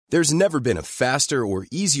There's never been a faster or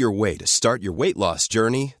easier way to start your weight loss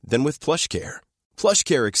journey than with PlushCare.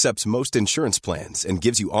 PlushCare accepts most insurance plans and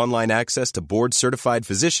gives you online access to board-certified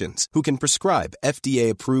physicians who can prescribe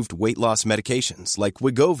FDA-approved weight loss medications like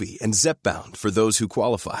Wegovy and Zepbound for those who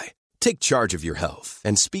qualify. Take charge of your health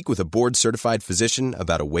and speak with a board-certified physician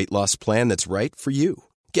about a weight loss plan that's right for you.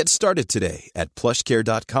 Get started today at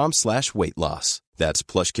plushcare.com/weight loss. That's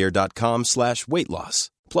plushcare.com/weight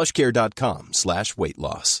loss. plushcare.com/weight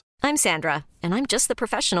loss. I'm Sandra, and I'm just the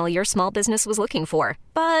professional your small business was looking for.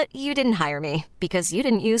 But you didn't hire me because you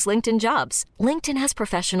didn't use LinkedIn Jobs. LinkedIn has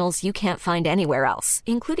professionals you can't find anywhere else,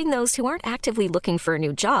 including those who aren't actively looking for a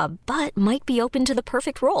new job, but might be open to the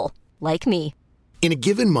perfect role, like me. In a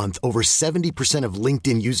given month, over 70% of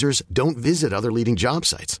LinkedIn users don't visit other leading job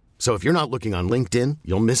sites. So if you're not looking on LinkedIn,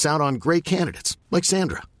 you'll miss out on great candidates like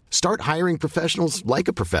Sandra. Start hiring professionals like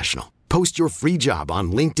a professional. Post your free job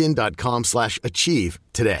on linkedin.com/achieve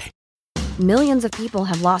today. Millions of people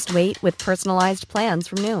have lost weight with personalized plans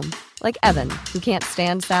from Noom. Like Evan, who can't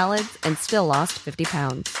stand salads and still lost 50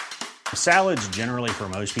 pounds. Salads generally for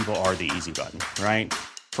most people are the easy button, right?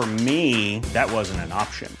 For me, that wasn't an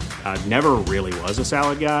option. I never really was a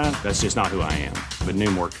salad guy. That's just not who I am. But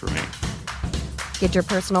Noom worked for me. Get your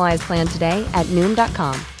personalized plan today at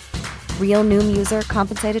Noom.com. Real Noom user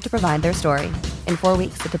compensated to provide their story. In 4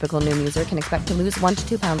 weeks, the typical Noom user can expect to lose 1 to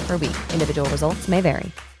 2 pounds per week. Individual results may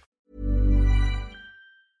vary.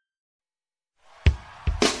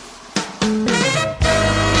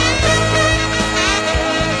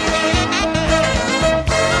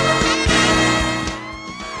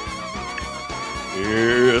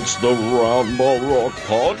 It's the Round Ball Rock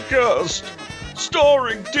Podcast,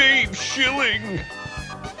 starring Dave Schilling,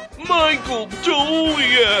 Michael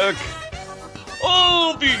Doliak,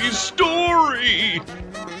 Avi Story,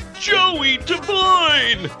 Joey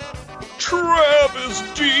Devine, Travis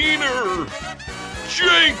Diener,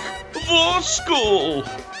 Jake Voskuhl,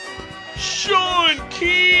 Sean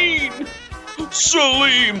Keane,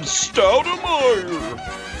 Salim Stoudemire,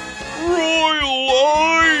 Royal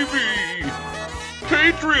Ivy,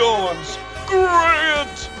 Patreons,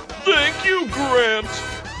 Grant, thank you, Grant,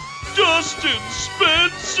 Dustin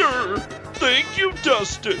Spencer, thank you,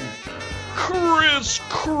 Dustin, Chris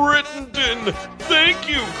Crittenden, thank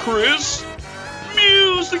you, Chris,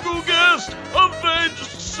 musical guest, Avenged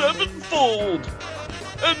Sevenfold,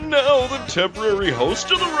 and now the temporary host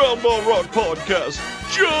of the Round Ball Rock Podcast,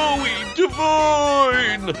 Joey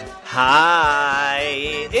Devine. Hi,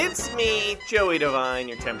 it's me, Joey Devine,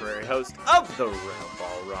 your temporary host of the Round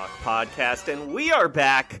Ball Rock Podcast, and we are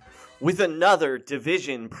back with another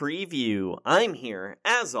division preview. I'm here,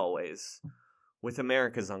 as always, with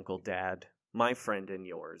America's Uncle Dad, my friend and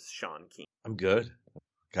yours, Sean Keane. I'm good.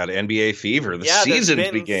 Got NBA fever. The season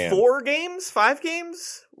began. 4 games? 5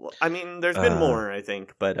 games? I mean, there's been more, I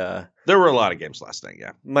think, but... there were a lot of games last night,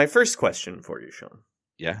 yeah. My first question for you, Sean.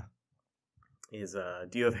 Yeah? Is,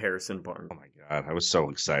 do you have Harrison Barnes? Oh my God, I was so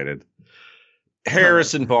excited.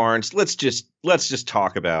 Harrison Barnes, let's just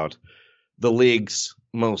talk about the league's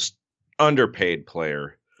most underpaid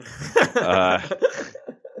player.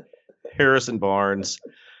 Harrison Barnes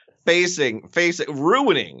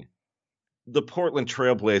ruining the Portland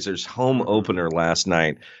Trailblazers home opener last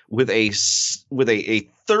night with a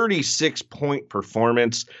 36-point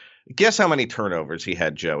performance. Guess how many turnovers he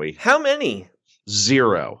had, Joey? How many?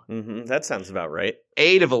 0. Mm-hmm. That sounds about right.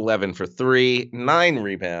 8 of 11 for 3, 9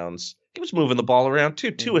 rebounds. He was moving the ball around too.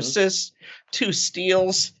 2 assists, 2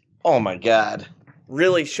 steals. Oh my God!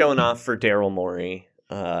 Really showing off for Daryl Morey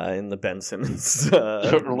in the Ben Simmons,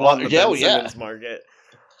 Simmons market.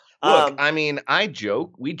 Look, I mean,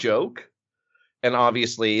 we joke, and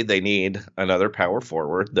obviously they need another power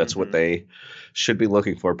forward. That's what they should be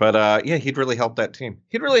looking for. But yeah, he'd really help that team.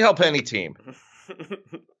 He'd really help any team.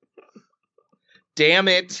 Damn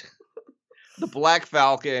it. The Black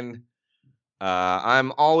Falcon.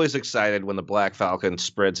 I'm always excited when the Black Falcon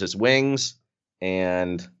spreads his wings.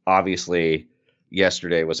 And obviously,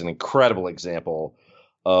 yesterday was an incredible example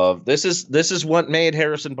of this is what made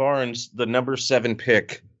Harrison Barnes the number 7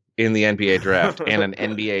 pick in the NBA draft and an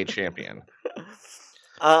NBA champion.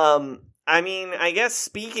 I mean, I guess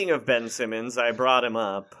speaking of Ben Simmons, I brought him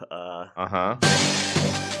up.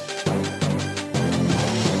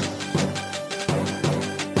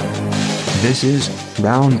 This is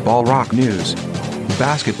Round Ball Rock News.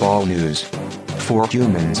 Basketball news. For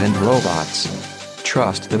humans and robots.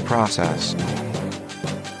 Trust the process.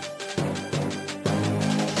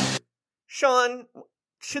 Sean,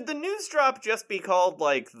 should the news drop just be called,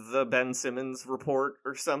 like, the Ben Simmons report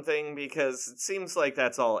or something? Because it seems like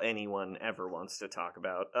that's all anyone ever wants to talk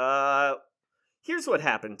about. here's what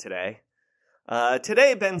happened today.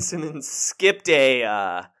 Today, Ben Simmons skipped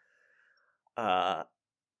a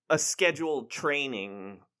scheduled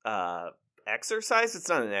training exercise. It's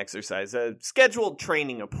not an exercise. A scheduled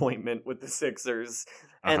training appointment with the Sixers,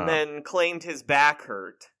 and then claimed his back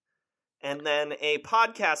hurt. And then a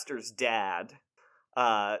podcaster's dad,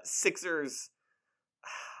 Sixers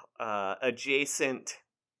adjacent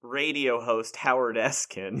radio host Howard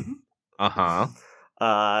Eskin,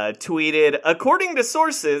 tweeted, according to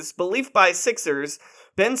sources, belief by Sixers,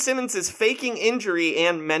 Ben Simmons is faking injury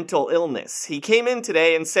and mental illness. He came in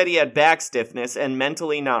today and said he had back stiffness and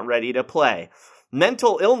mentally not ready to play.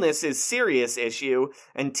 Mental illness is serious issue,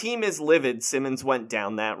 and team is livid Simmons went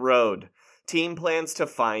down that road. Team plans to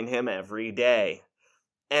fine him every day.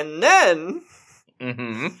 And then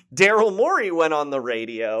Daryl Morey went on the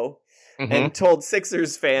radio and told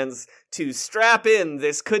Sixers fans to strap in.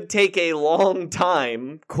 This could take a long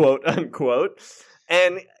time, quote unquote,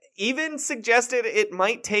 and even suggested it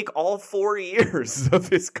might take all 4 years of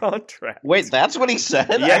his contract. Wait, that's what he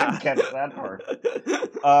said? Yeah. I didn't catch that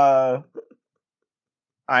part.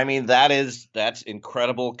 I mean, that's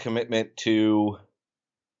incredible commitment to,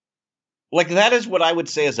 like, that is what I would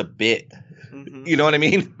say is a bit. You know what I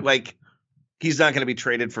mean? Like, he's not going to be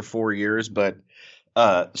traded for 4 years, but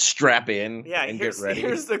strap in and get ready.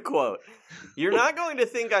 Here's the quote. You're not going to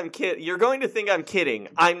think I'm You're going to think I'm kidding.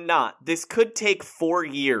 I'm not. This could take 4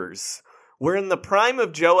 years. We're in the prime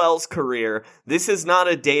of Joel's career. This is not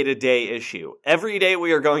a day-to-day issue. Every day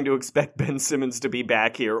we are going to expect Ben Simmons to be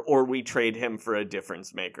back here, or we trade him for a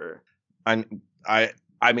difference maker. I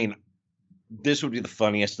mean, this would be the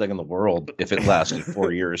funniest thing in the world if it lasted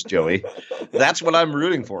 4 years, Joey. That's what I'm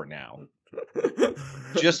rooting for now.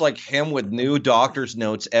 Just like him with new doctor's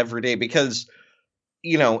notes every day, because,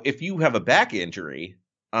 you know, if you have a back injury,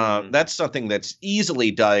 that's something that's easily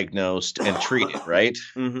diagnosed and treated, right?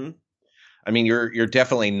 I mean, you're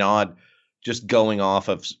definitely not just going off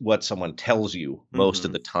of what someone tells you most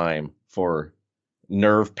of the time for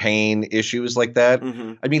nerve pain issues like that.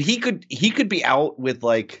 I mean, he could be out with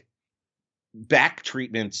like back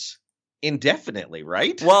treatments indefinitely,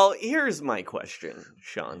 right? Well, here's my question,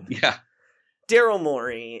 Sean. Yeah. Daryl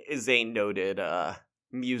Morey is a noted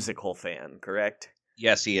musical fan, correct?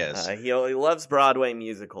 Yes, he is. He loves Broadway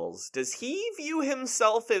musicals. Does he view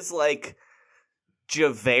himself as like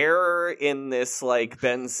Javert in this like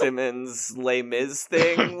Ben Simmons Les Mis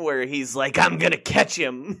thing where he's like, I'm gonna catch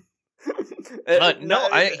him?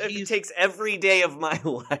 It takes every day of my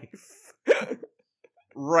life.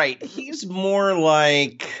 Right. He's more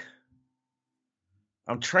like,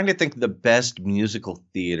 I'm trying to think of the best musical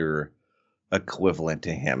theater equivalent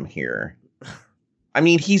to him here. I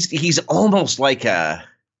mean, he's almost like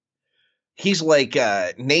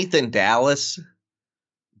Nathan Dallas,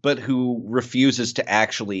 but who refuses to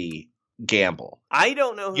actually gamble. I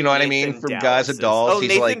don't know who you know Nathan what I mean? From Dallas Guys and is. Dolls. Oh, he's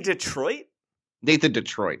Nathan like Detroit? Nathan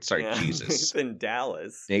Detroit. Sorry, Yeah, Jesus. Nathan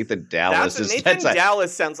Dallas. Nathan Dallas.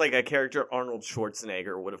 Dallas sounds like a character Arnold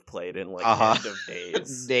Schwarzenegger would have played in like End of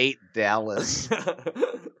Days. Nate Dallas.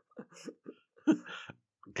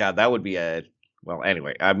 God, that would be well,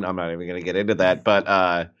 anyway, I'm not even going to get into that,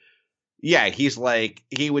 but yeah, he's like,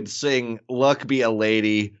 he would sing Luck Be a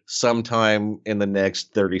Lady sometime in the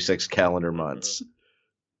next 36 calendar months.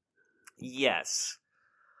 Yes.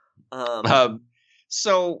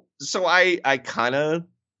 So I kind of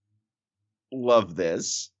love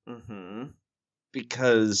this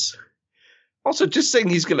because also just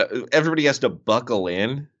saying everybody has to buckle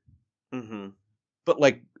in, but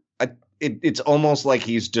like, it's almost like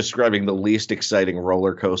he's describing the least exciting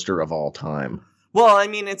roller coaster of all time. Well, I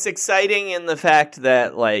mean, it's exciting in the fact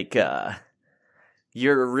that, like,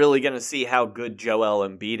 you're really going to see how good Joel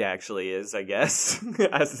Embiid actually is, I guess,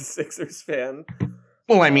 as a Sixers fan.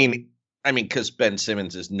 Well, I mean, because Ben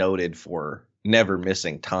Simmons is noted for never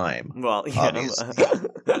missing time. Well, yeah.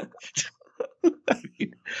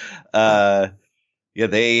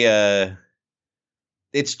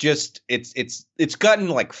 It's just it's gotten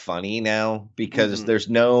like funny now because there's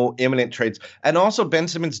no imminent trades, and also Ben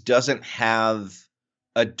Simmons doesn't have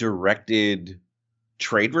a directed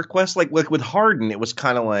trade request. Like with Harden, it was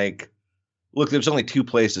kind of like, look, there's only 2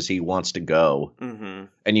 places he wants to go, and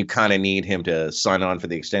you kind of need him to sign on for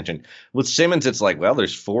the extension. With Simmons, it's like, well,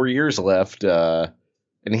 there's 4 years left, and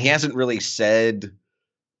he hasn't really said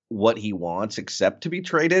what he wants except to be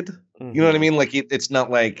traded. You know what I mean? Like it's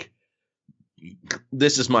not like,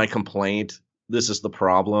 this is my complaint, this is the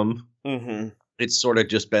problem. It's sort of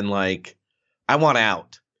just been like, I want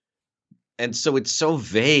out. And so it's so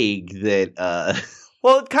vague that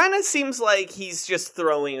Well, it kind of seems like he's just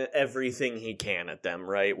throwing everything he can at them,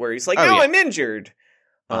 right? Where he's like, Oh, "No, yeah. I'm injured."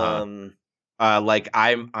 Like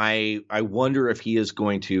I wonder if he is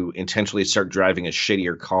going to intentionally start driving a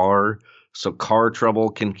shittier car so car trouble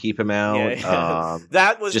can keep him out. Yeah.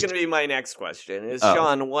 That was just- going to be my next question. Is Oh.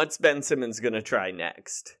 Sean, what's Ben Simmons going to try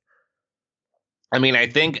next? I mean, I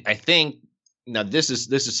think now this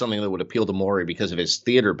is something that would appeal to Maury because of his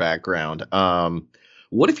theater background.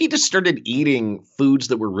 What if he just started eating foods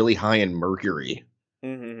that were really high in mercury?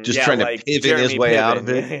 Mm-hmm. Just trying to pivot his way out of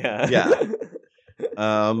it. Yeah.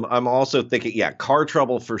 I'm also thinking, car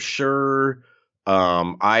trouble for sure.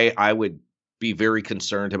 I would be very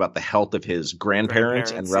concerned about the health of his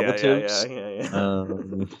grandparents and relatives. Yeah.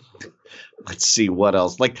 Let's see what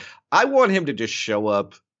else. Like, I want him to just show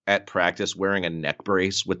up at practice wearing a neck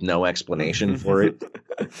brace with no explanation for it.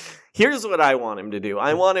 Here's what I want him to do.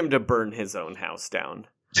 I want him to burn his own house down.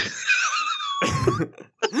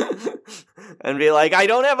 And be like, I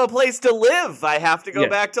don't have a place to live. I have to go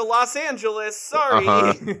back to Los Angeles. Sorry.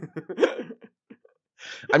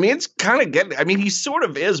 I mean, it's kind of getting. I mean, he sort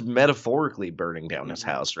of is metaphorically burning down his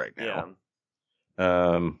house right now.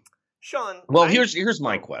 Sean. Well, here's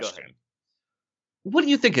my Go question. ahead. What do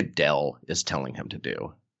you think Adele is telling him to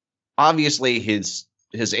do? Obviously, his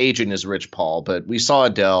agent is Rich Paul, but we saw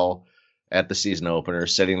Adele at the season opener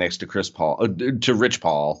sitting next to Rich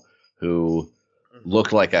Paul, who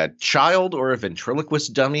looked like a child or a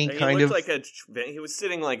ventriloquist dummy, kind of. He was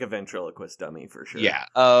sitting like a ventriloquist dummy for sure. Yeah.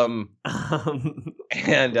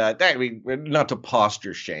 And I mean, not to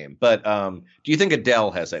posture shame, but do you think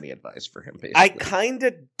Adele has any advice for him? Basically, I kind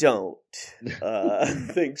of don't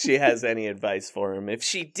think she has any advice for him. If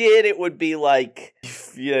she did, it would be like,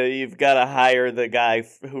 you've got to hire the guy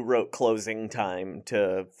who wrote Closing Time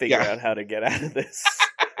to figure out how to get out of this.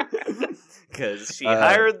 Because she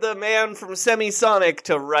hired the man from Semisonic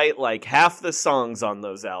to write like half the songs on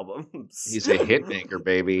those albums. He's a hit maker,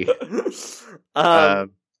 baby.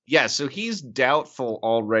 Yeah, so he's doubtful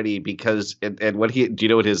already because and what do you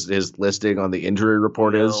know what his listing on the injury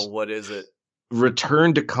report is? What is it?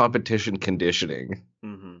 Return to competition conditioning.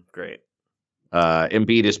 Mm-hmm. Great.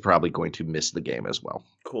 Embiid is probably going to miss the game as well.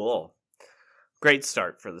 Cool. Great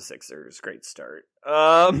start for the Sixers. Great start.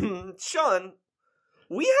 Sean,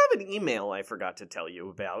 we have an email I forgot to tell you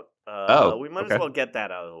about. We might as well get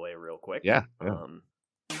that out of the way real quick. Yeah.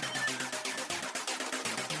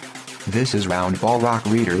 This is Roundball Rock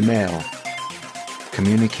Reader Mail.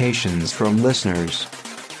 Communications from listeners.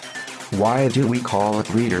 Why do we call it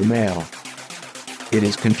Reader Mail? It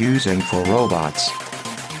is confusing for robots.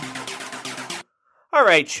 All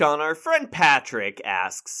right, Sean, our friend Patrick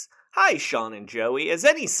asks, "Hi, Sean and Joey. As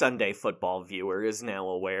any Sunday football viewer is now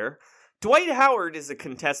aware, Dwight Howard is a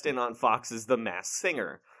contestant on Fox's The Masked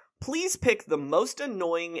Singer. Please pick the most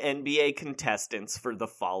annoying NBA contestants for the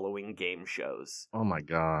following game shows. Oh my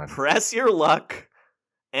god. Press Your Luck,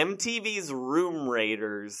 MTV's Room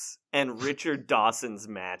Raiders, and Richard Dawson's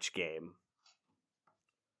Match Game."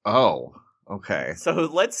 Oh, okay. So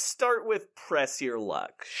let's start with Press Your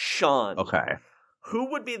Luck. Sean. Okay.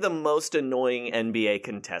 Who would be the most annoying NBA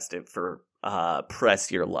contestant for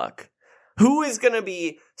Press Your Luck? Who is going to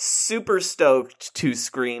be super stoked to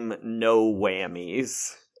scream no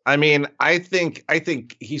whammies? I mean, I think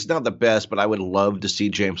he's not the best, but I would love to see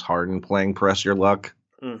James Harden playing Press Your Luck.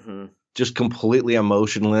 Mm-hmm. Just completely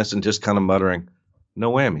emotionless and just kind of muttering,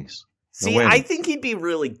 no whammies. See, I think he'd be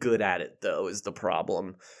really good at it, though, is the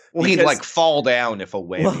problem. Well, he'd like fall down if a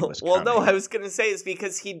whammy was coming. Well, no, I was going to say it's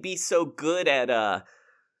because he'd be so good at,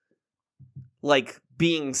 like,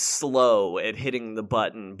 being slow at hitting the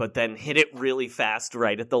button, but then hit it really fast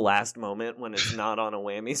right at the last moment when it's not on a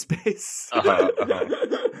whammy space. I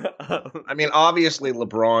mean, obviously,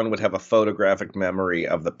 LeBron would have a photographic memory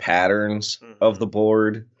of the patterns of the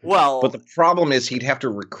board. Well, but the problem is he'd have to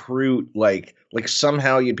recruit, like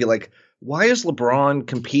somehow you'd be like, why is LeBron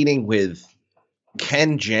competing with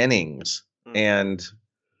Ken Jennings and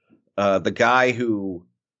the guy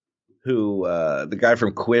the guy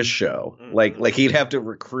from Quiz Show? Like he'd have to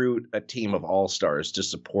recruit a team of all-stars to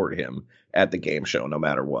support him at the game show, no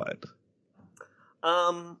matter what.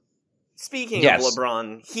 Speaking of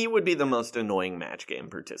LeBron, he would be the most annoying match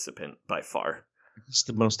game participant by far. It's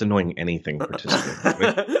the most annoying anything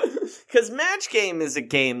participant. Because match game is a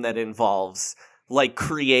game that involves like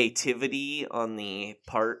creativity on the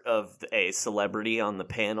part of a celebrity on the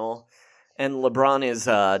panel, and LeBron is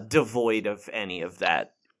devoid of any of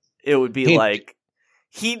that. It would be give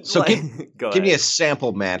me a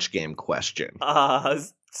sample match game question.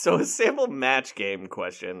 So a sample match game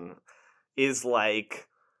question is like,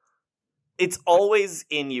 it's always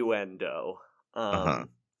innuendo.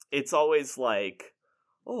 It's always like,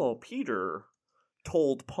 oh, Peter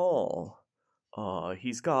told Paul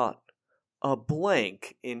he's got a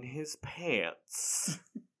blank in his pants.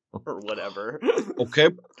 Or whatever. Okay.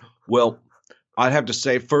 Well, I'd have to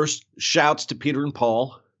say first, shouts to Peter and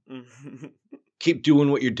Paul. Keep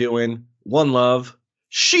doing what you're doing. One love.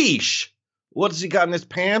 Sheesh! What has he got in his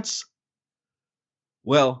pants?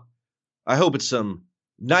 Well, I hope it's some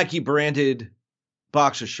Nike-branded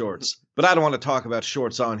boxer shorts. But I don't want to talk about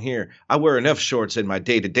shorts on here. I wear enough shorts in my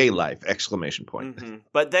day-to-day life! Exclamation point.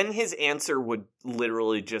 But then his answer would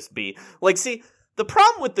literally just be... Like, see... The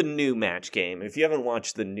problem with the new Match Game, if you haven't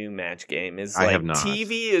watched the new Match Game, is I like have not.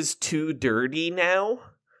 TV is too dirty now.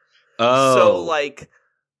 Oh. So like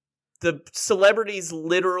the celebrities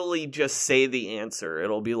literally just say the answer.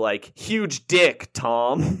 It'll be like, huge dick,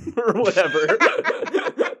 Tom, or whatever.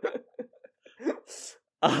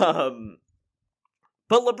 But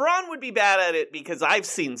LeBron would be bad at it because I've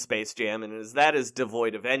seen Space Jam, and that is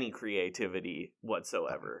devoid of any creativity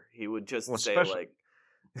whatsoever. He would just say like,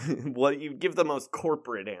 well, you give the most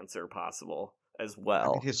corporate answer possible as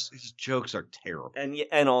well. I mean, his jokes are terrible.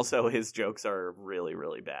 And also his jokes are really,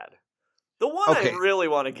 really bad. The one I really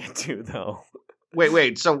want to get to, though.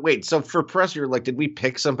 Wait. So for Press Your Luck, did we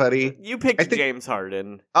pick somebody? You picked James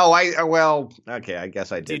Harden. Oh, okay, I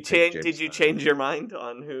guess I did. Did you change your mind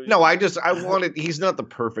on who? No, I wanted, he's not the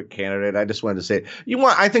perfect candidate. I just wanted to say,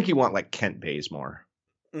 I think you want like Kent Bazemore.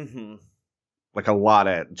 Mm-hmm. Like a lot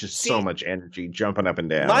of so much energy jumping up and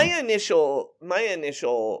down. My initial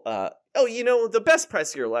the best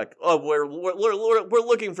Press Your Luck. Oh, we're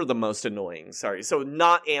looking for the most annoying. Sorry, so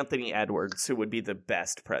not Anthony Edwards, who would be the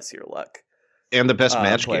best Press Your Luck and the best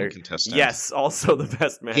Match Game contestant. Yes, also the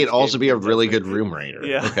best match. He'd also be a really good room rater.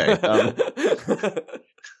 Yeah. Okay.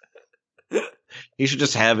 He should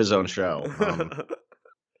just have his own show.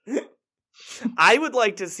 I would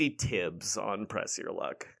like to see Tibbs on Press Your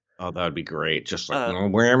Luck. Oh, that would be great. Just like, no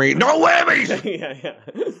whammies! No whammies! Yeah.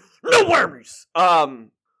 No whammies!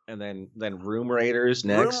 And then Room Raiders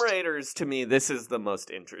next. Room Raiders, to me, this is the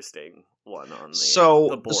most interesting one on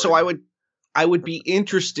the board. So I would be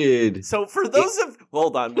interested. So for those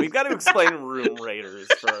hold on, we've got to explain Room Raiders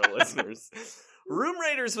for our listeners. Room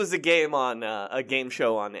Raiders was a game on a game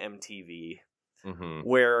show on MTV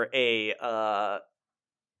where a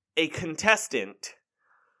contestant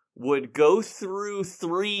would go through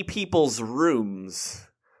 3 people's rooms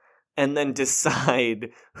and then decide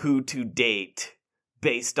who to date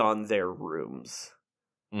based on their rooms.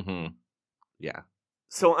 Mm-hmm. Yeah.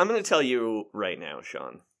 So I'm going to tell you right now,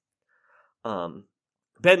 Sean.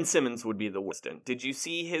 Ben Simmons would be the worst. Did you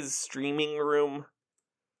see his streaming room?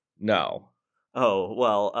 No. Oh,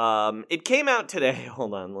 well, it came out today.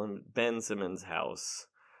 Hold on. Ben Simmons' house.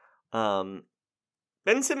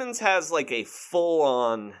 Ben Simmons has like a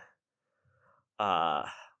full-on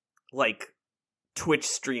like Twitch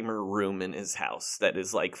streamer room in his house that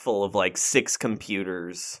is like full of like 6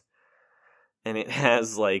 computers, and it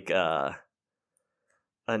has like a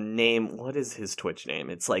name. What is his Twitch name?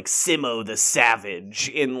 It's like Simo the Savage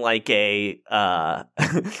in like a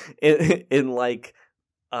in like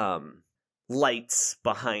lights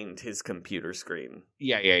behind his computer screen.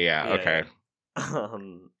 Yeah. Okay.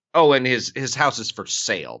 Oh, and his house is for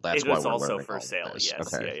sale. That's why we're also for sale. This.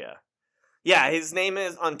 Yes. Okay. Yeah. His name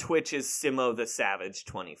is on Twitch is Simo the Savage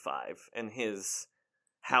 25, and his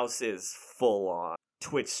house is full on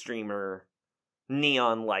Twitch streamer,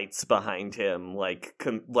 neon lights behind him, like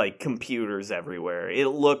computers everywhere. It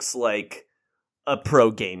looks like a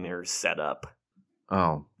pro gamer's setup.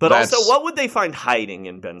 Oh, but also, what would they find hiding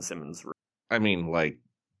in Ben Simmons' room? I mean, like,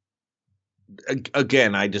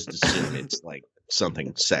 again, I just assume it's like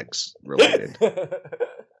something sex related.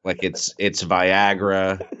 Like it's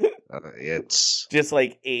Viagra. It's just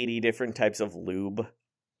like 80 different types of lube.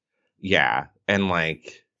 Yeah, and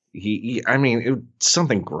like it's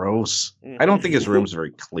something gross. I don't think his room's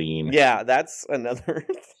very clean. Yeah, that's another.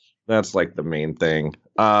 That's like the main thing.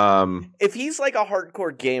 If he's like a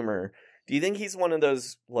hardcore gamer, do you think he's one of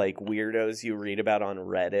those like weirdos you read about on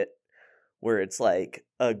Reddit? Where it's like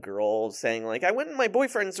a girl saying like, I went in my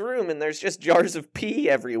boyfriend's room and there's just jars of pee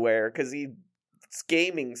everywhere because he's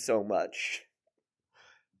gaming so much.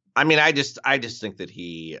 I mean, I just think that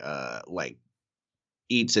he like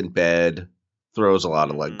eats in bed, throws a lot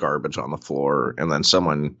of like garbage on the floor, and then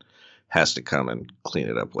someone has to come and clean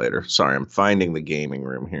it up later. Sorry, I'm finding the gaming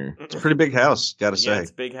room here. It's a pretty big house, gotta say. It's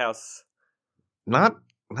a big house. Not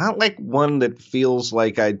not like one that feels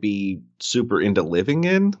like I'd be super into living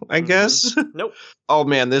in, I guess. Nope. Oh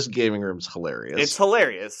man, this gaming room's hilarious. It's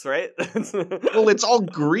hilarious, right? Well, it's all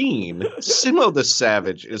green. Simo the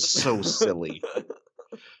Savage is so silly.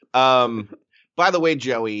 By the way,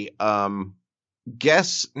 Joey,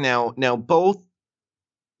 guess now both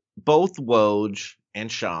Woj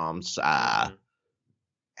and Shams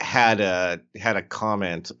had a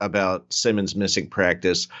comment about Simmons missing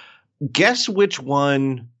practice. Guess which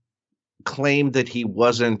one claimed that he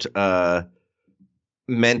wasn't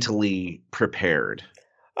mentally prepared?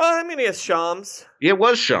 I'm gonna guess Shams. It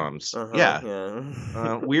was Shams.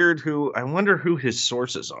 Yeah. Weird. I wonder who his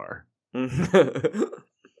sources are.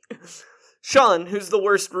 Sean, who's the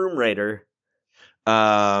worst room rater?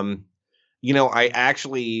 I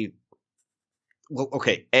actually. Well,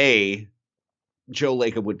 okay. Joe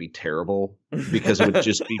Lacob would be terrible because it would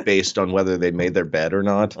just be based on whether they made their bed or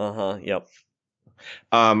not. Yep.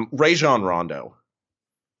 Rajon Rondo.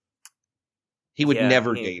 He would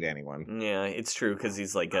never date anyone. Yeah, it's true because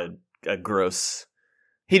he's like a gross.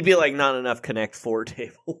 He'd be like not enough Connect 4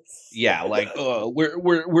 tables. Yeah, like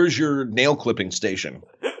where's your nail clipping station?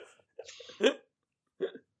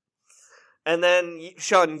 And then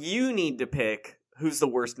Sean, you need to pick who's the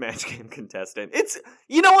worst match game contestant. It's,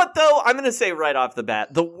 you know what though? I'm going to say right off the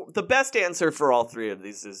bat, the best answer for all three of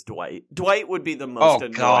these is Dwight. Dwight would be the most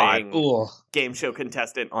annoying game show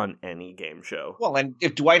contestant on any game show. Well, and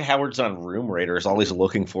if Dwight Howard's on Room Raiders, all he's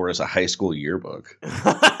looking for is a high school yearbook.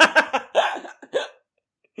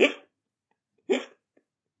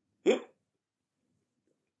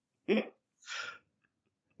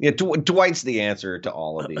 Yeah, Dwight's the answer to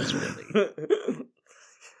all of these, really.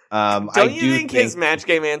 Don't you think his match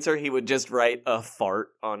game answer, he would just write a fart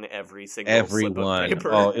on every single slip of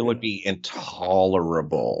paper? Oh, it would be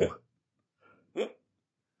intolerable.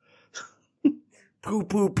 Poo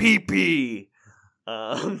poo pee pee.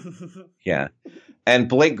 Yeah. And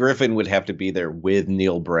Blake Griffin would have to be there with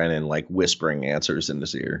Neil Brennan, like whispering answers in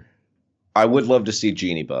his ear. I would love to see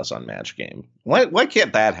Genie Bus on Match Game. Why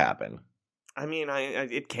can't that happen? I mean,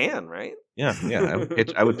 it can, right? Yeah.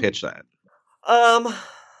 I would pitch that.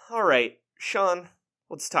 All right, Sean,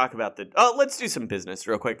 let's talk about let's do some business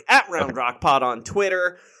real quick. At Round Rock Pod on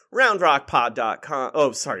Twitter, roundrockpod.com.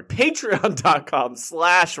 Oh, sorry,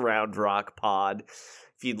 patreon.com/roundrockpod.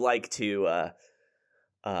 If you'd like to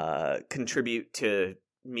contribute to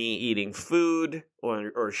me eating food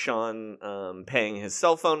or Sean paying his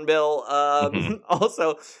cell phone bill.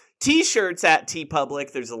 Also, T-shirts at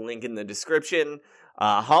TeePublic. There's a link in the description.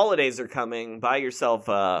 Holidays are coming. Buy yourself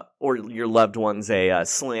or your loved ones a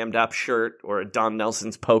Slammed Up shirt or a Don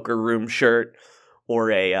Nelson's Poker Room shirt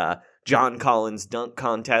or a John Collins Dunk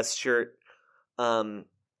Contest shirt. At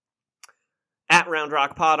Round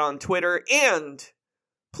Rock Pod on Twitter. And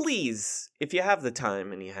please, if you have the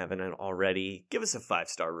time and you haven't already, give us a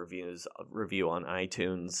 5-star review on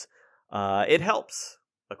iTunes. It helps,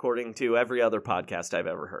 according to every other podcast I've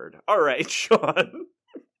ever heard. All right, Sean.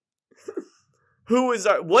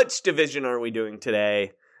 Which division are we doing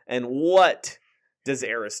today, and what does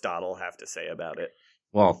Aristotle have to say about it?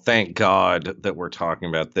 Well, thank God that we're talking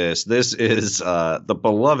about this. This is the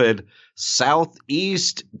beloved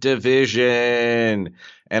Southeast Division.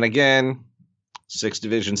 And again, 6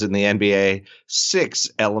 divisions in the NBA, 6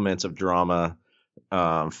 elements of drama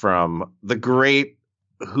from the great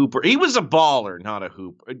Hooper. He was a baller, not a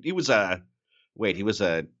hooper. He's a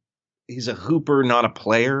hooper, not a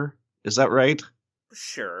player. Is that right?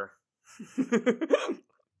 Sure.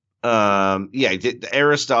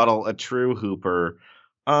 Aristotle, a true hooper.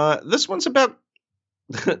 This one's about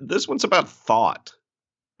thought.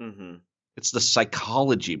 Mm-hmm. It's the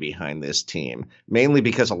psychology behind this team, mainly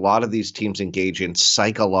because a lot of these teams engage in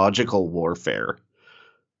psychological warfare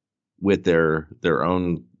with their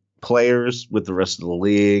own players, with the rest of the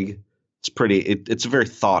league. It's a very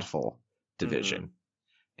thoughtful division.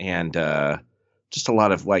 Mm-hmm. And just a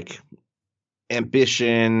lot of like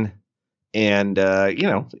ambition and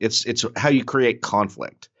it's how you create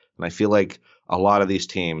conflict. And I feel like a lot of these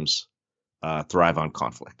teams thrive on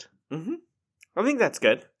conflict. Mm-hmm. I think that's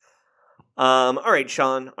good. All right,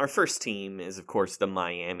 Sean, our first team is, of course, the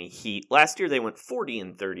Miami Heat. Last year, they went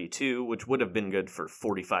 40-32, which would have been good for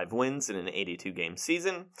 45 wins in an 82-game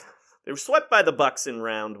season. They were swept by the Bucks in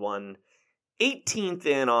round 1, 18th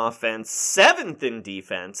in offense, 7th in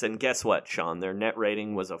defense, and guess what, Sean? Their net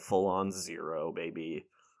rating was a full-on 0, baby.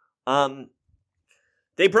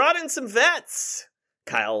 They brought in some vets.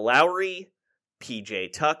 Kyle Lowry,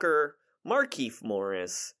 PJ Tucker, Markieff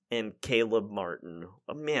Morris, and Caleb Martin.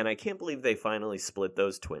 Oh, man, I can't believe they finally split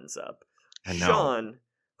those twins up. I know. Sean,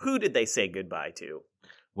 who did they say goodbye to?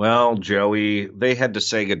 Well, Joey, they had to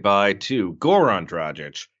say goodbye to Goran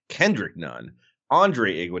Dragic, Kendrick Nunn,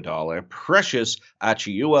 Andre Iguodala, Precious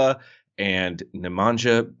Achiuwa, and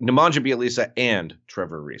Nemanja Bjelica and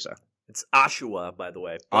Trevor Ariza. It's Oshawa, by the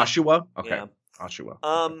way. Oshawa? Okay. Yeah.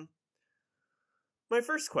 Oshawa. My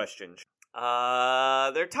first question.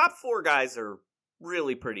 Their top 4 guys are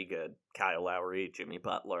really pretty good. Kyle Lowry, Jimmy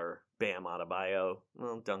Butler, Bam Adebayo,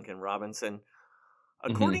 Duncan Robinson.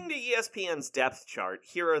 According to ESPN's depth chart,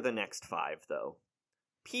 here are the next 5, though.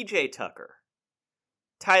 PJ Tucker,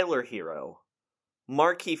 Tyler Hero,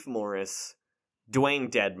 Markieff Morris, Dwayne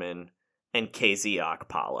Dedmon, and KZ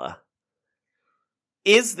Okpala.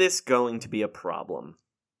 Is this going to be a problem?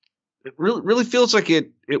 It really feels like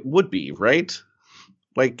it would be, right?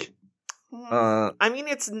 Like, I mean,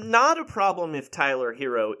 it's not a problem if Tyler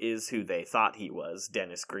Hero is who they thought he was,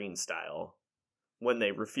 Dennis Green style, when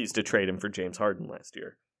they refused to trade him for James Harden last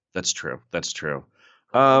year. That's true.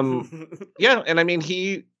 Yeah, and I mean,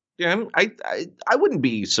 I wouldn't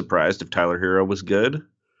be surprised if Tyler Hero was good.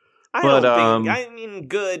 I mean,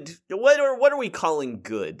 good. What are we calling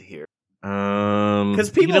good here?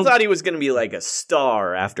 Because people thought he was going to be like a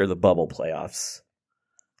star after the bubble playoffs,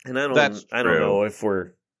 and I don't know if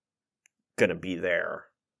we're going to be there.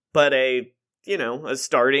 But a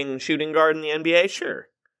starting shooting guard in the NBA, sure.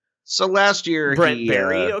 So last year, Brent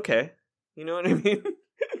Barry, okay, you know what I mean?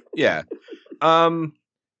 Yeah.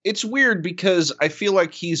 It's weird because I feel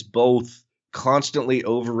like he's both constantly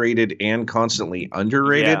overrated and constantly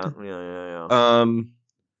underrated. Yeah.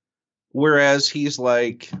 Whereas he's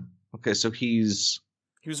like, okay, so he was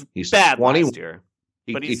bad 20, last year,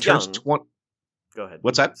 but he's he turns young. 20. Go ahead.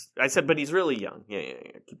 What's that? I said, but he's really young. Yeah.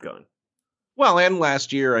 Keep going. Well, and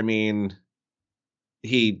last year, I mean,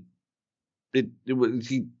 he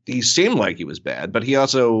seemed like he was bad, but he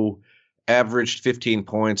also averaged 15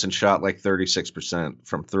 points and shot like 36%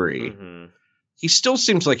 from 3. Mm-hmm. He still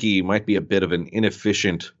seems like he might be a bit of an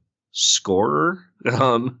inefficient scorer.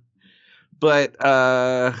 But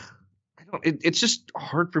it's just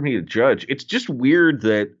hard for me to judge. It's just weird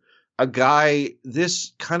that a guy,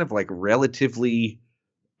 this kind of like relatively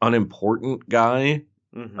unimportant guy,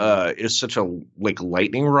 is such a like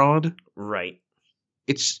lightning rod. Right.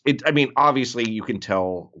 I mean, obviously you can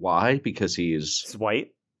tell why, because he's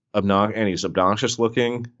white. And he's obnoxious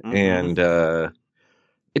looking, and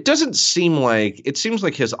it doesn't seem like it seems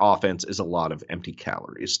like his offense is a lot of empty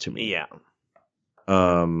calories to me. Yeah.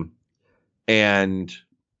 And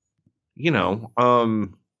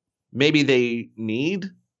maybe they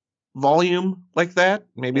need volume like that.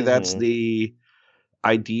 Maybe that's the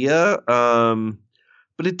idea.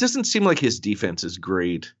 But it doesn't seem like his defense is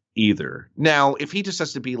great either. Now, if he just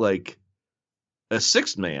has to be like a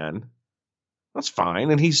sixth man, that's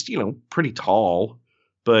fine, and he's pretty tall,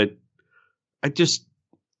 but I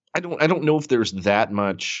don't know if there's that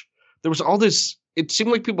much. There was all this. It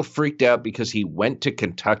seemed like people freaked out because he went to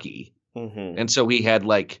Kentucky, and so he had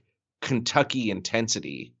like Kentucky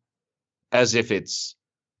intensity, as if it's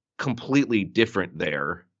completely different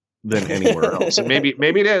there than anywhere else. And maybe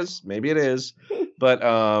it is, but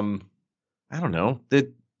I don't know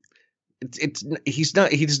that he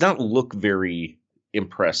does not look very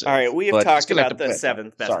impressive. All right, we have talked about the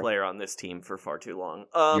 7th best player on this team for far too long.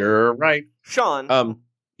 You're right, Sean.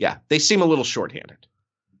 Yeah, they seem a little shorthanded.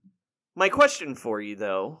 My question for you,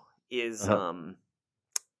 though, is how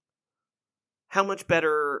much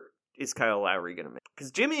better is Kyle Lowry going to make?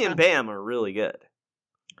 Because Jimmy and Bam are really good.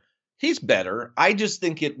 He's better. I just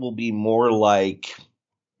think it will be more like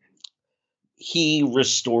he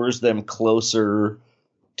restores them closer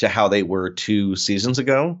to how they were 2 seasons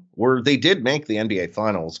ago, where they did make the NBA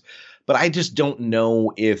Finals. But I just don't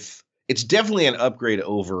know if it's definitely an upgrade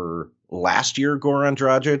over last year, Goran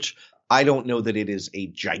Dragic. I don't know that it is a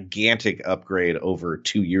gigantic upgrade over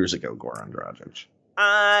 2 years ago, Goran Dragic.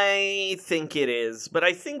 I think it is, but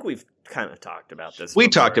I think we've kind of talked about this. We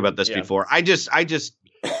talked about this before. I just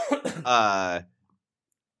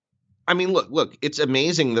I mean, look, it's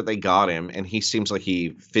amazing that they got him, and he seems like he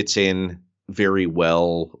fits in very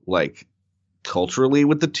well, like culturally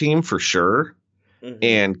with the team for sure.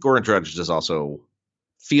 And Goran Dragic is also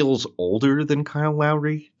feels older than Kyle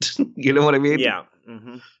Lowry. You know what I mean? Yeah.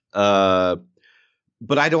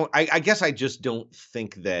 But I guess I just don't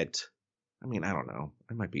think that. I mean, I don't know.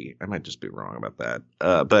 I might just be wrong about that.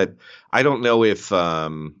 But I don't know if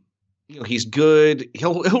he's good.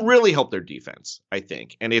 He'll really help their defense, I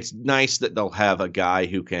think. And it's nice that they'll have a guy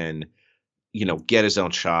who can, get his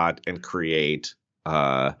own shot and create.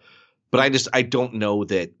 But I don't know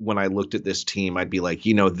that when I looked at this team, I'd be like,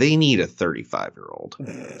 they need a 35-year-old.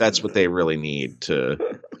 That's what they really need to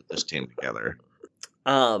put this team together.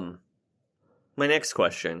 My next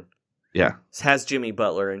question. Yeah. Has Jimmy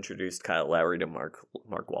Butler introduced Kyle Lowry to Mark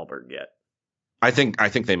Wahlberg yet? I think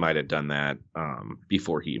they might have done that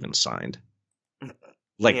before he even signed.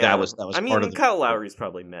 Like that was I mean, part of Kyle Lowry's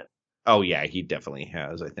probably met. Oh yeah, he definitely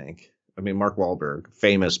has, I think. I mean, Mark Wahlberg,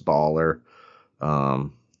 famous baller.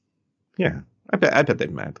 Yeah, I bet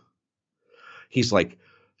they've met. He's like,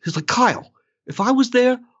 Kyle, if I was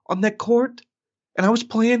there on that court and I was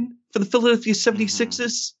playing for the Philadelphia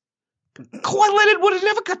 76ers, Kawhi Leonard would have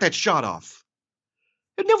never got that shot off.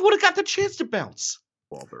 It never would have got the chance to bounce.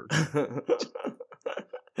 Wahlberg.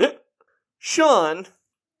 Sean,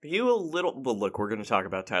 are you a little... Well, look, we're going to talk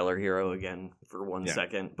about Tyler Hero again for 1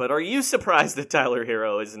 second, but are you surprised that Tyler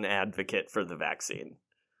Hero is an advocate for the vaccine?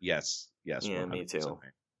 Yes. Yeah, 100%. Me too.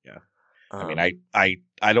 Yeah. I mean,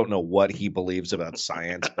 I don't know what he believes about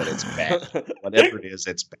science, but it's bad. Whatever it is,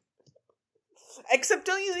 it's bad. Except,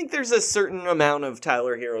 don't you think there's a certain amount of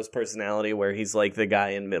Tyler Hero's personality where he's like the guy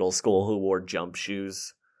in middle school who wore jump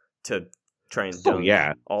shoes to try and dunk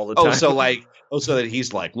all the time? So that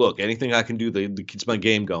he's like, look, anything I can do that keeps my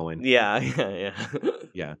game going. Yeah.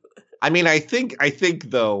 Yeah. I mean, I think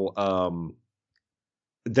though,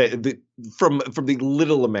 from the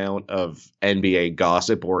little amount of NBA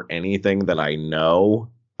gossip or anything that I know,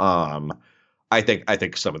 I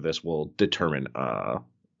think some of this will determine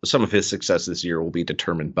some of his success this year will be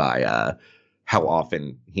determined by how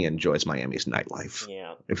often he enjoys Miami's nightlife.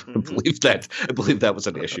 Yeah. I believe that was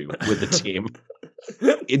an issue with the team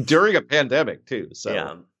during a pandemic too. So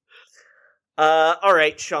yeah. All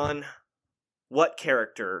right, Sean, what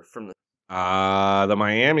character from the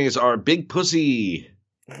Miamis are Big Pussy.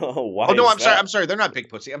 Oh, why? Oh no, I'm sorry. They're not Big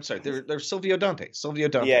Pussy. I'm sorry. They're Silvio Dante.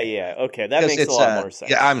 Yeah. Okay, that makes a lot more sense.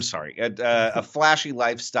 Yeah, I'm sorry. A flashy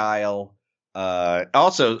lifestyle.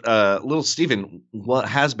 Also, Little Steven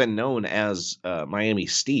has been known as Miami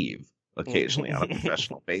Steve occasionally on a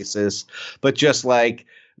professional basis, but just like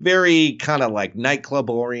very kind of like nightclub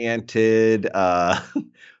oriented,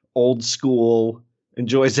 old school,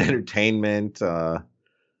 enjoys entertainment,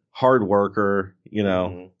 hard worker,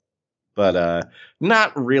 but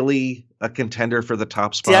not really a contender for the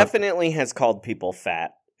top spot. Definitely has called people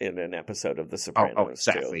fat in an episode of The Sopranos. Oh,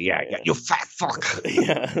 exactly. Too. Yeah. You fat fuck.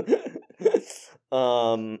 Yeah.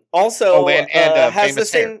 Also, has the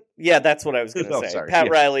same. Hair. Yeah, that's what I was going to say. Sorry. Pat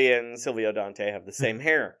Riley and Silvio Dante have the same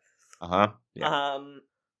hair. Yeah.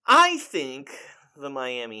 I think the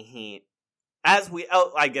Miami Heat,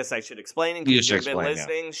 I guess I should explain in case you've been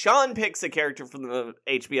listening. Yeah. Sean picks a character from the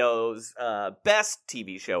HBO's best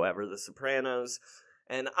TV show ever, The Sopranos,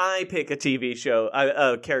 and I pick a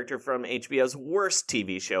character from HBO's worst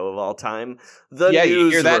TV show of all time, The Newsroom. You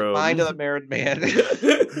hear that, Mind of the Married Man?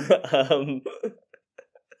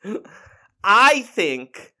 I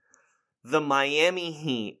think the Miami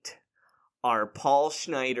Heat are Paul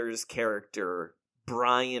Schneider's character,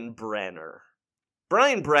 Brian Brenner.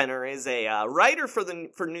 Brian Brenner is a writer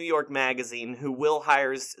for New York Magazine who Will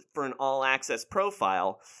hires for an all-access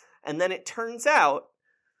profile, and then it turns out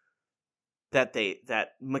that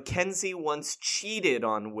Mackenzie once cheated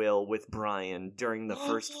on Will with Brian during the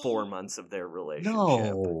first 4 months of their relationship.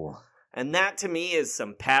 No. And that to me is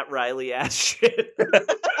some Pat Riley ass shit.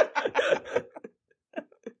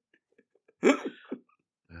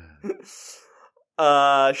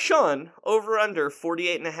 Sean, over under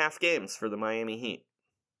 48.5 games for the Miami Heat.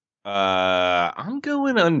 I'm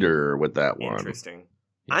going under with that one. Interesting.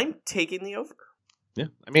 Yeah. I'm taking the over. Yeah.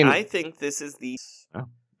 I think this is the... Oh.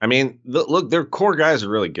 Look, their core guys are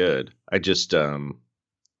really good. I just feel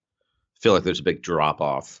like there's a big drop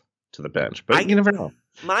off to the bench, but you never know.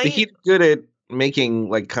 The Heat are good at making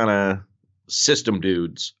like kind of system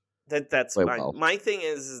dudes. That's fine. Well. My thing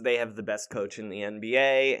is they have the best coach in the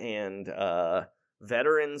NBA and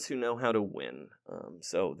veterans who know how to win.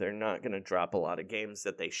 So they're not going to drop a lot of games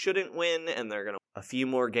that they shouldn't win, and they're going to a few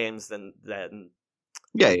more games than.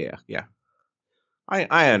 Yeah.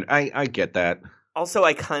 I get that. Also,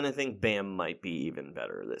 I kind of think Bam might be even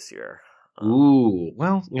better this year. Ooh,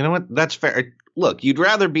 well, you know what? That's fair. Look, you'd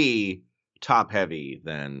rather be top heavy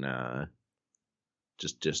than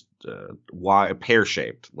just pear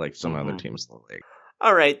shaped like some other teams in the league.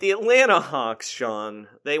 All right, the Atlanta Hawks, Sean.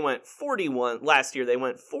 They went 41 last year. They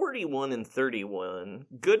went 41-31,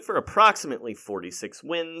 good for approximately 46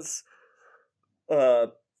 wins.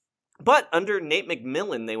 But under Nate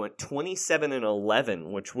McMillan, they went 27-11,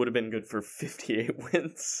 which would have been good for 58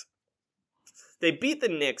 wins. They beat the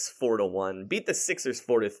Knicks 4-1, beat the Sixers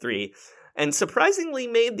 4-3, and surprisingly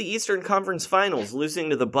made the Eastern Conference Finals, losing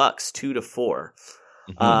to the Bucks 2-4.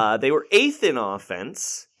 They were 8th in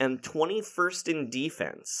offense and 21st in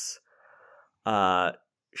defense.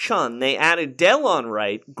 Sean, they added Delon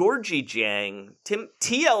Wright, Gorgie Jang,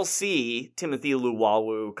 TLC, Timothy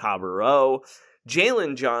Luwawu-Cabarrot,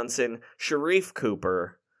 Jalen Johnson, Sharif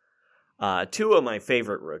Cooper, two of my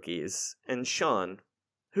favorite rookies. And Sean,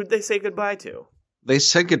 who'd they say goodbye to? They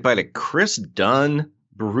said goodbye to Chris Dunn,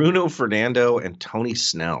 Bruno Fernando, and Tony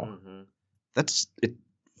Snell. Mm-hmm. It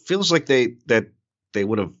feels like they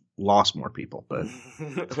would have lost more people, but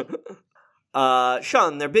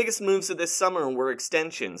Sean, their biggest moves of this summer were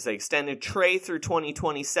extensions. They extended Trey through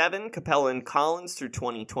 2027, Capella and Collins through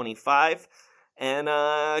 2025, and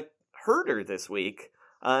Herder this week.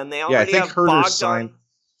 And they already have Herder signed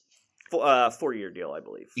 4-year deal, I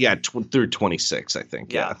believe. Yeah, through 26, I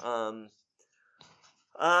think. Yeah.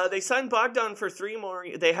 They signed Bogdan for 3 more.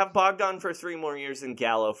 They have Bogdan for 3 more years and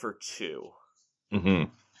Gallo for 2. Mm-hmm.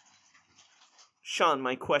 Sean,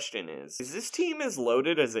 my question is this team as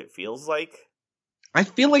loaded as it feels like? I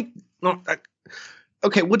feel like...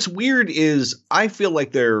 Okay, what's weird is I feel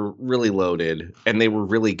like they're really loaded, and they were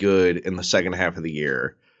really good in the second half of the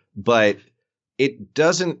year, but it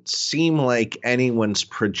doesn't seem like anyone's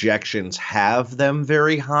projections have them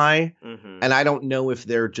very high, and I don't know if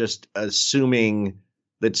they're just assuming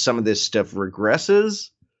that some of this stuff regresses,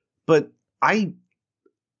 but I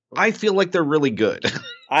feel like they're really good.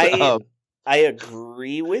 I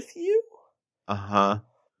agree with you. Uh-huh.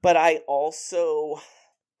 But I also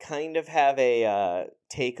kind of have a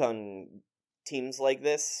take on teams like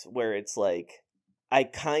this where it's like, I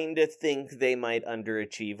kind of think they might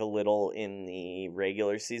underachieve a little in the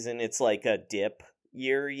regular season. It's like a dip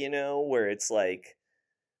year, where it's like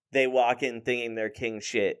they walk in thinking they're king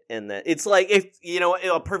shit. And then it's like, if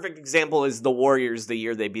a perfect example is the Warriors the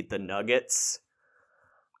year they beat the Nuggets.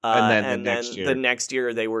 And then the next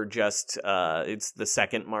year they were just, it's the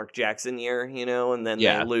second Mark Jackson year, and then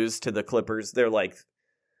they lose to the Clippers. They're like,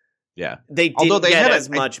 they didn't get as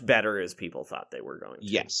much better as people thought they were going to.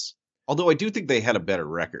 Yes. Although I do think they had a better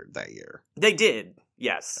record that year. They did,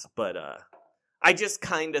 yes. But I just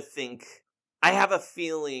kind of think, I have a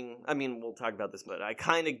feeling, I mean, we'll talk about this, but I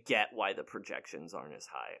kind of get why the projections aren't as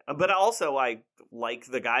high. But also, I like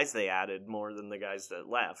the guys they added more than the guys that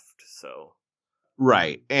left, so...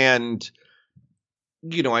 Right. And,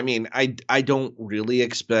 I mean, I don't really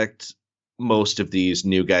expect most of these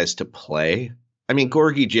new guys to play. I mean,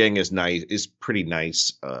 Gorgie Jang is pretty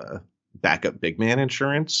nice backup big man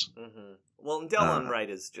insurance. Mm-hmm. Well, and Delon Wright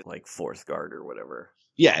is just like 4th guard or whatever.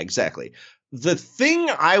 Yeah, exactly. The thing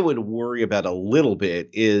I would worry about a little bit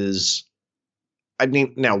is, I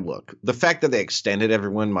mean, now look, the fact that they extended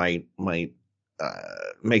everyone might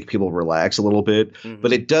make people relax a little bit,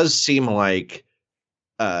 but it does seem like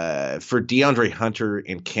for DeAndre Hunter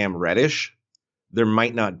and Cam Reddish, there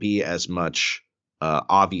might not be as much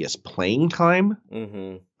obvious playing time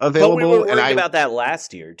available. But we were worried about that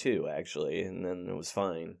last year too, actually, and then it was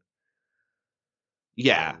fine.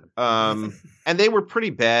 Yeah, and they were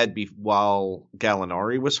pretty bad while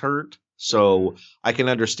Gallinari was hurt, so I can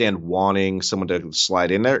understand wanting someone to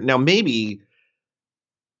slide in there. Now, maybe,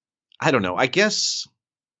 I don't know. I guess,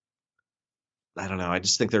 I don't know. I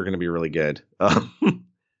just think they're going to be really good.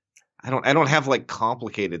 I don't have like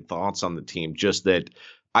complicated thoughts on the team, just that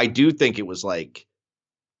I do think it was like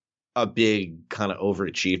a big kind of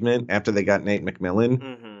overachievement after they got Nate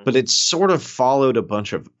McMillan, but it sort of followed a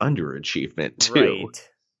bunch of underachievement too.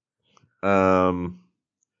 Right.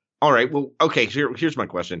 All right. Well, okay. Here's my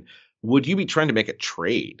question. Would you be trying to make a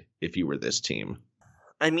trade if you were this team?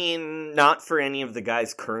 I mean, not for any of the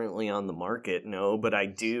guys currently on the market, no, but I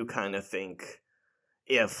do kind of think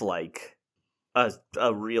if like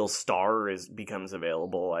a real star becomes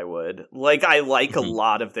available, I would. Like, I like a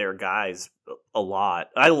lot of their guys a lot.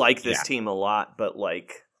 I like this team a lot, but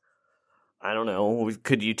like, I don't know,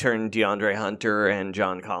 could you turn DeAndre Hunter and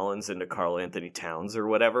John Collins into Karl Anthony Towns or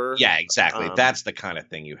whatever? Yeah, exactly. That's the kind of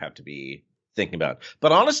thing you have to be thinking about.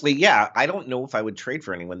 But honestly, I don't know if I would trade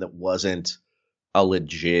for anyone that wasn't a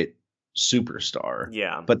legit superstar.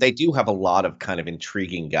 Yeah. But they do have a lot of kind of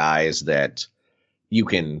intriguing guys that you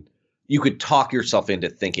could talk yourself into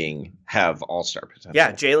thinking have all-star potential.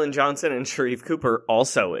 Yeah, Jalen Johnson and Sharif Cooper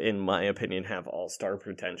also, in my opinion, have all-star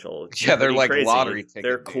potential. Yeah, they're like crazy. Lottery ticket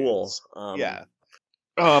They're cool.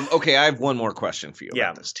 Okay, I have one more question for you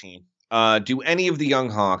about this team. Do any of the young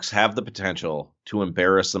Hawks have the potential to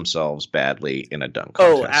embarrass themselves badly in a dunk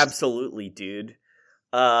contest? Oh, absolutely, dude.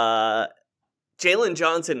 Jalen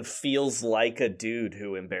Johnson feels like a dude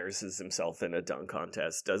who embarrasses himself in a dunk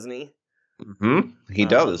contest, doesn't he? Mm-hmm. He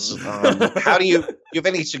does. How do you have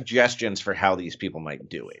any suggestions for how these people might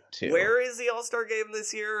do it too? Where is the All-Star game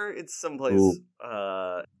this year? It's someplace.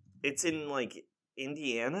 It's in like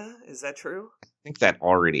Indiana? Is that true? I think that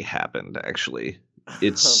already happened, actually.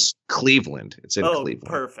 It's Cleveland. It's in Cleveland.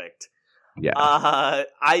 Perfect. Yeah.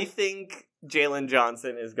 I think Jalen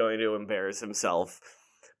Johnson is going to embarrass himself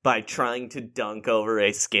by trying to dunk over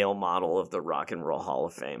a scale model of the Rock and Roll Hall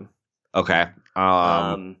of Fame. Okay.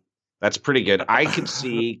 That's pretty good. I could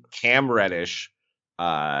see Cam Reddish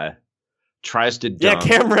tries to dunk. Yeah,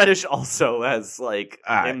 Cam Reddish also has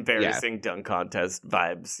embarrassing dunk contest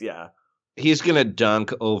vibes. Yeah. He's going to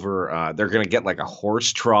dunk over, they're going to get like a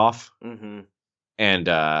horse trough and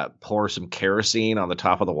pour some kerosene on the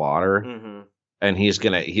top of the water. Mm-hmm. And he's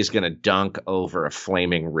gonna dunk over a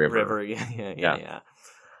flaming river. Yeah.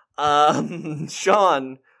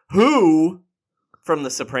 Sean, who from The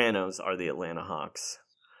Sopranos are the Atlanta Hawks?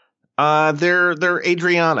 They're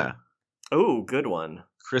Adriana. Oh, good one.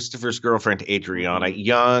 Christopher's girlfriend, Adriana.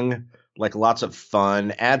 Young, like lots of fun,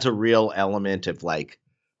 adds a real element of like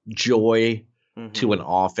joy to an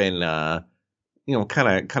often,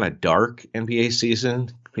 kind of dark NBA season.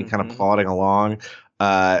 Be kind of plodding along.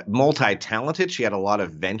 Multi-talented. She had a lot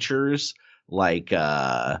of ventures, like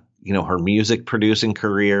her music producing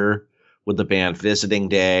career with the band Visiting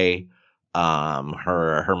Day,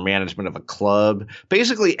 her management of a club,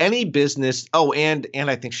 basically any business. Oh, and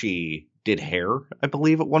I think she did hair, I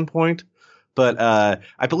believe, at one point. But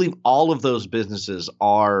I believe all of those businesses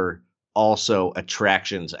are also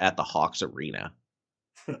attractions at the Hawks Arena.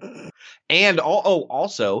 And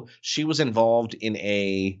also she was involved in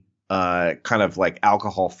a kind of like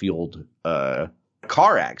alcohol-fueled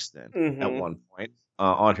car accident at one point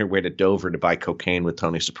on her way to Dover to buy cocaine with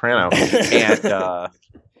Tony Soprano. And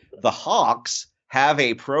the Hawks have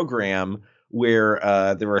a program where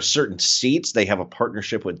there are certain seats. They have a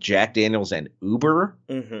partnership with Jack Daniels and Uber,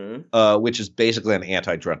 which is basically an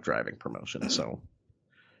anti-drunk driving promotion. So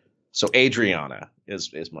Adriana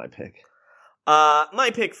is my pick.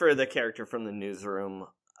 My pick for the character from the newsroom,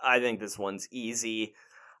 I think this one's easy.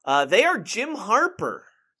 They are Jim Harper.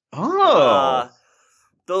 Oh.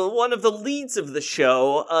 One of the leads of the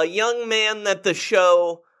show, a young man that the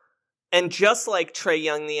show, and just like Trae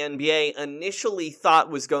Young, the NBA, initially thought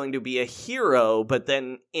was going to be a hero, but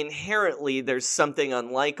then inherently there's something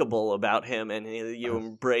unlikable about him, and you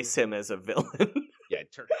embrace him as a villain. Yeah,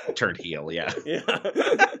 turned heel, yeah.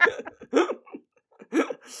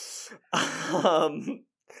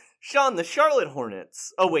 Sean, the Charlotte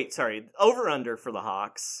Hornets. Oh, wait, sorry. Over-under for the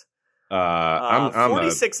Hawks. I'm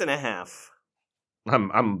 46.5.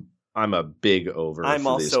 I'm a big over. I'm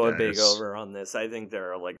also a big over on this. I think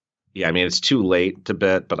there are like. Yeah, I mean it's too late to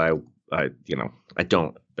bet, but I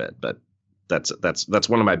don't bet, but that's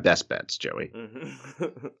one of my best bets, Joey.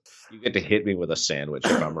 You get to hit me with a sandwich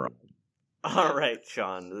if I'm wrong. All right,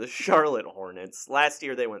 Sean. The Charlotte Hornets. Last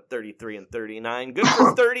year they went 33-39. Good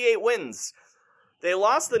for 38 wins. They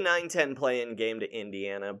lost the 9-10 play-in game to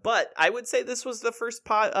Indiana, but I would say this was the first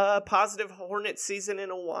positive Hornets season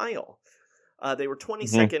in a while. They were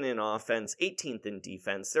 22nd in offense, 18th in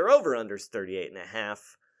defense. Their over-under's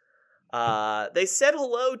 38.5. They said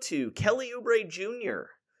hello to Kelly Oubre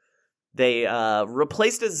Jr. They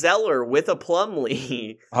replaced a Zeller with a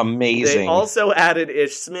Plumlee. Amazing. They also added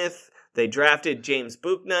Ish Smith. They drafted James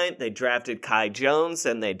Bouknight. They drafted Kai Jones.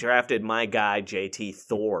 And they drafted my guy, JT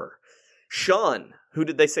Thor. Sean, who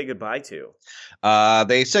did they say goodbye to?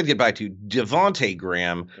 They said goodbye to Devontae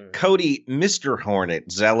Graham, Cody, Mr. Hornet,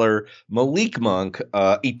 Zeller, Malik Monk,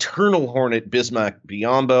 Eternal Hornet, Bismack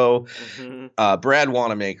Biyombo, Brad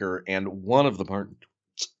Wanamaker, and one of the Martins,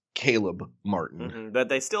 Caleb Martin. But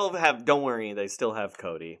they still have, don't worry, they still have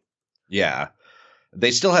Cody. Yeah.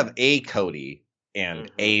 They still have a Cody and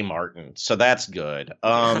a Martin, so that's good.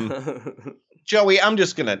 Joey, I'm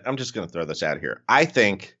just gonna throw this out here. I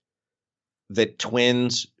think that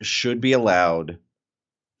twins should be almost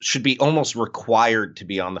required to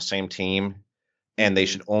be on the same team, and they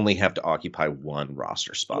should only have to occupy one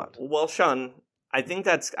roster spot. Well, Sean, I think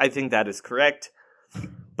that is correct.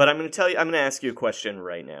 But I'm going to ask you a question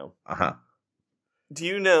right now. Do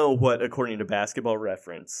you know what, according to Basketball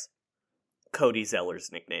Reference, Cody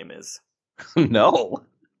Zeller's nickname is? No.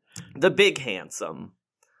 The Big Handsome.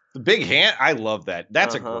 The Big Hand? I love that.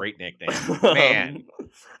 That's a great nickname. Man.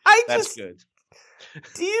 That's good.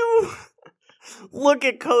 Do you look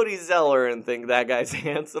at Cody Zeller and think that guy's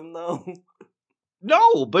handsome, though?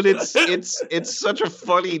 No, but it's such a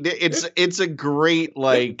funny, it's a great,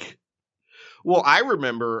 like, well, I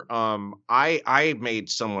remember, I made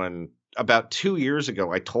someone about 2 years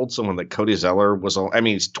ago, I told someone that Cody Zeller was,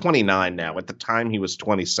 he's 29 now. At the time he was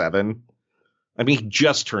 27. He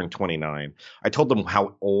just turned 29. I told them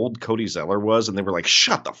how old Cody Zeller was, and they were like,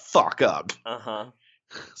 shut the fuck up. Uh-huh.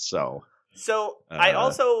 So, So I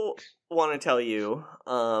also want to tell you,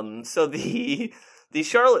 so the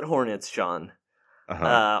Charlotte Hornets, Sean,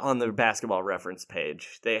 on their basketball reference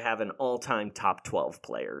page, they have an all-time top 12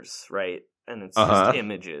 players, right? And it's just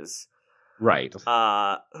images. Right.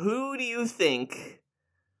 Who do you think...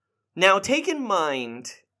 Now, take in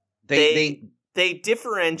mind, they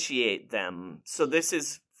differentiate them. So this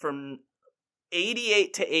is from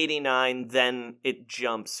 88 to 89, then it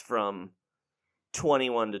jumps from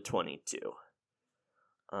 21 to 22.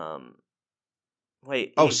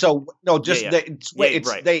 Wait. Oh, so no, just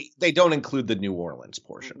right. They don't include the New Orleans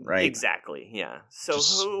portion, right? Exactly. Yeah. So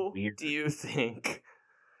just who do you think?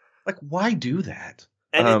 Like, why do that?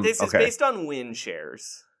 And this is based on win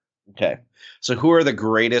shares. Okay. So who are the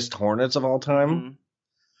greatest Hornets of all time? Mm-hmm.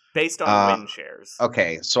 Based on win shares.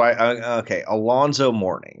 Okay. So Alonzo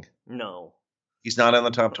Mourning. No. He's not in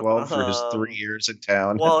the top 12 for his 3 years in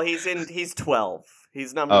town. Well, he's 12.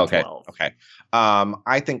 He's number 12. Okay.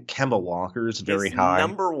 I think Kemba Walker is very high.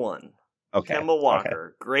 Number 1. Okay. Kemba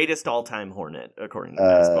Walker, greatest all-time Hornet, according to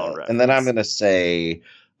Basketball Reference. And then I'm going to say,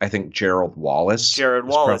 I think Gerald Wallace.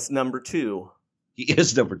 Number 2. He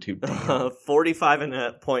is number 2.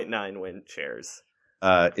 45.9 win shares.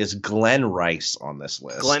 Is Glenn Rice on this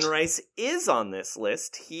list? Glenn Rice is on this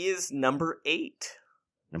list. He is number 8.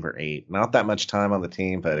 Number 8. Not that much time on the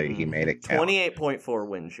team, but he made it count. 28.4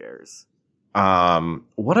 win shares.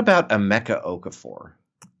 What about Emeka Okafor?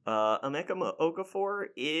 Emeka Okafor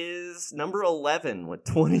is number 11 with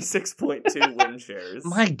 26.2 win shares.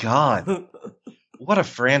 My God. What a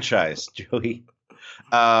franchise, Joey.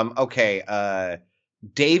 Okay.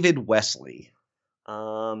 David Wesley.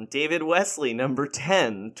 David Wesley, number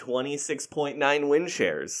 10, 26.9 win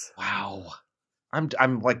shares. Wow.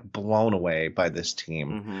 I'm like blown away by this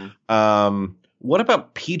team. Mm-hmm. What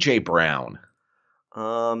about PJ Brown?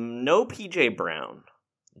 No PJ Brown.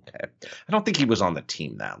 Okay. I don't think he was on the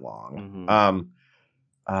team that long. Mm-hmm.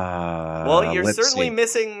 Well, you're certainly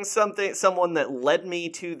missing someone that led me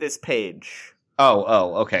to this page.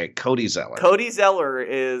 Okay. Cody Zeller. Cody Zeller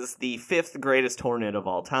is the 5th greatest Hornet of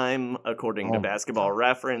all time, according to Basketball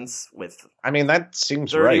Reference, with that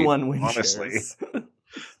seems 31 right, win honestly. Shares.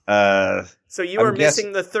 So you are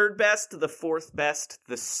missing the 3rd best, the 4th best,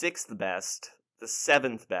 the 6th best, the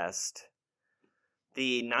 7th best,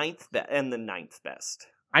 the 9th and the 9th best.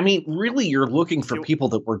 Really, you're looking for people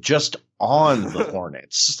that were just on the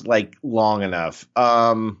Hornets like long enough.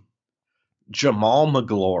 Jamal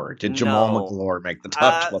McGlure. Did Jamal McGlure make the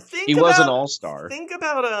top 12? He was an all-star. Think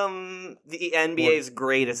about the NBA's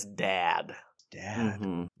greatest dad.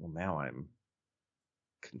 Mm-hmm. Well, now I'm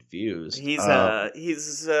confused. He's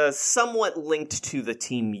somewhat linked to the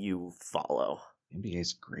team you follow.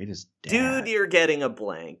 NBA's greatest dad. Dude, you're getting a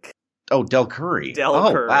blank. Oh, Del Curry.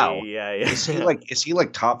 Curry. Wow. Yeah. Is he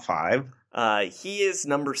like top 5? He is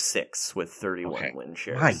number 6 with 31 win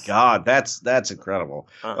shares. My God, that's incredible.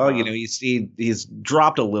 He's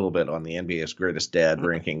dropped a little bit on the NBA's greatest dad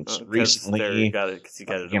rankings recently. Because he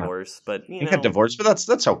got a divorce, but he got divorced, but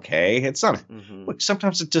that's okay. It's not. Look,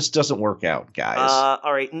 sometimes it just doesn't work out, guys.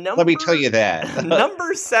 All right, let me tell you that.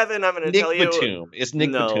 Number 7, I'm going to tell you. Nick Batum. Is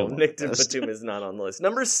Nick Batum? No, Nick Batum is not on the list.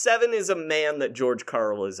 Number 7 is a man that George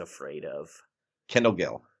Karl is afraid of. Kendall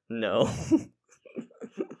Gill. No.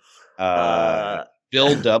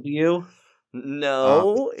 Bill W.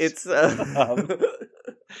 No, it's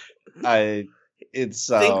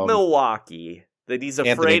think Milwaukee. That he's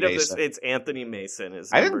afraid of this. It's Anthony Mason.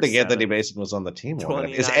 I didn't think 7. Anthony Mason was on the team.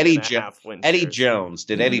 Is Eddie Jones?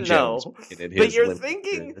 Did Eddie Jones? But you're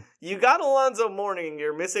thinking you got Alonzo Mourning.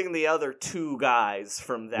 You're missing the other 2 guys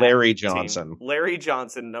from that. Larry Johnson. Team. Larry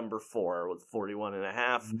Johnson, number 4 with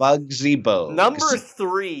 41.5. Muggsy Bogues. Number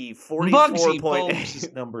 3, 44.8. Muggsy Bogues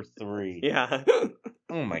is number 3. Yeah.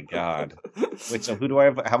 Oh my God. Wait. So who do I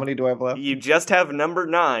have? How many do I have left? You just have number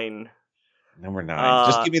 9. Number 9.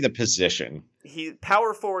 Just give me the position. He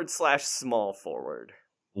power forward / small forward.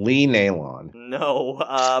 Lee Nailon. No.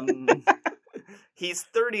 He's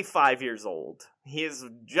 35 years old. He is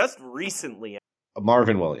just recently.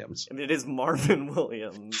 Marvin Williams. It is Marvin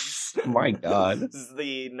Williams. My God. This is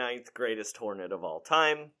the 9th greatest Hornet of all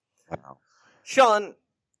time. Wow. Sean,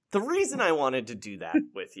 the reason I wanted to do that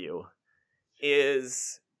with you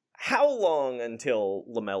is... How long until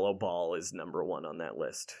LaMelo Ball is number 1 on that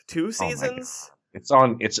list? 2 seasons?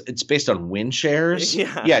 It's based on win shares.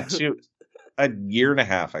 Yeah, a year and a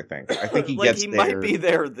half. I think he gets. He there. might be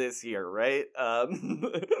there this year, right?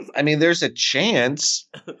 There's a chance.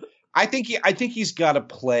 I think he's got to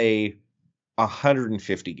play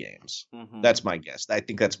 150 games. Mm-hmm. That's my guess. I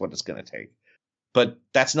think that's what it's going to take. But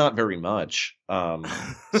that's not very much.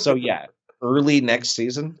 So yeah. early next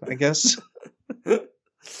season, I guess.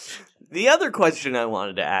 The other question I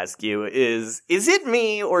wanted to ask you is it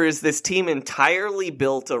me, or is this team entirely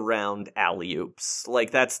built around alley-oops?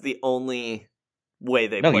 Like, that's the only way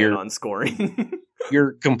they plan on scoring.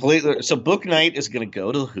 You're completely... So Book Knight is going to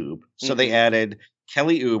go to the hoop. So they added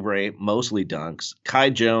Kelly Oubre, mostly dunks. Kai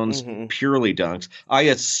Jones, purely dunks. I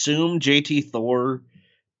assume JT Thor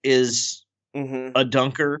is a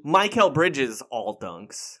dunker. Michael Bridges, all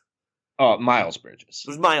dunks. Oh, Miles Bridges. It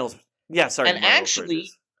was Miles. Yeah, sorry. And Miles actually...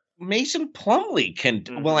 Bridges. Mason Plumlee can...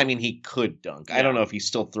 Well, I mean, he could dunk. Yeah. I don't know if he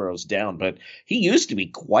still throws down, but he used to be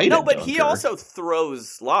quite a dunker. No, but he also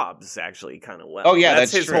throws lobs, actually, kind of well. Oh, yeah,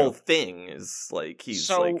 that's his true. whole thing, is, like, he's,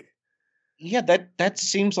 like... Yeah, that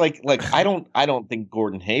seems like I don't think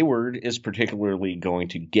Gordon Hayward is particularly going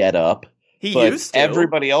to get up. He used to.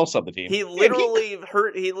 Everybody else on the team. He literally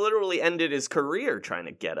He literally ended his career trying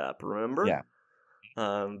to get up, remember? Yeah.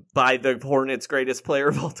 By the Hornets' greatest player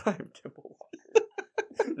of all time, Kimball.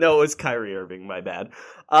 No, it was Kyrie Irving, my bad.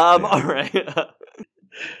 All right.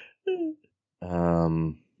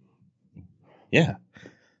 Yeah.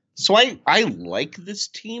 So I like this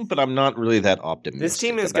team, but I'm not really that optimistic. This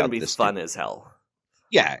team is going to be fun as hell.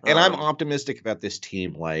 Yeah, and I'm optimistic about this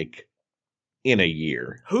team, like, in a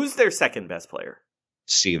year. Who's their second best player?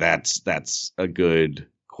 See, that's a good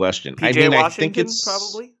question. PJ Washington, I think it's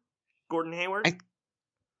probably? Gordon Hayward?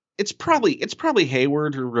 It's probably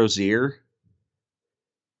Hayward or Rozier.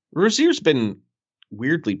 Rozier's been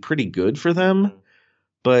weirdly pretty good for them,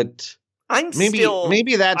 but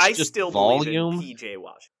maybe that's just volume. PJ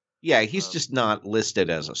Washington. Yeah, he's just not listed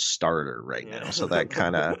as a starter right now, so that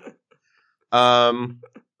kind of.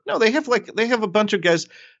 No, they have a bunch of guys.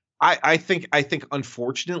 I think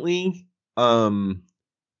unfortunately,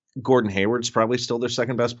 Gordon Hayward's probably still their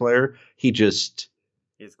second best player. He just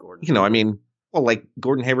is Gordon. I mean, well, like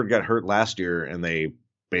Gordon Hayward got hurt last year, and they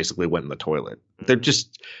basically went in the toilet. They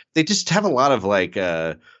just have a lot of like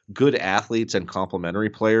good athletes and complementary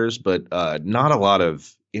players, but not a lot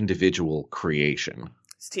of individual creation.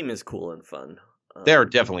 This team is cool and fun. They're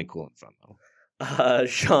definitely cool and fun, though.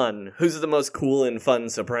 Sean, who's the most cool and fun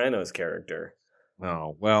Sopranos character?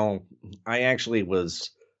 Oh, well, I actually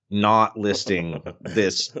was not listing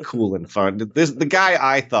this cool and fun. The guy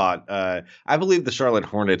I thought, I believe the Charlotte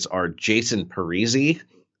Hornets are Jason Parisi.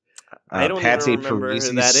 I don't Patsy even remember Parisi's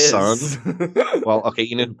who that is. son. Well, okay,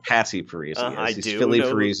 you know who Patsy Parisi is. I He's do Philly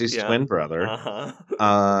know, Parisi's yeah. twin brother.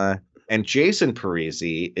 And Jason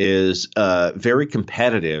Parisi is very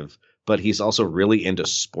competitive, but he's also really into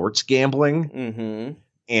sports gambling. Mm-hmm.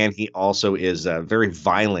 And he also is very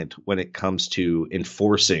violent when it comes to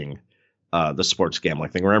enforcing the sports gambling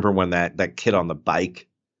thing. Remember when that kid on the bike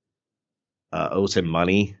owes him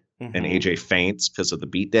money and AJ faints because of the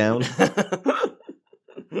beatdown?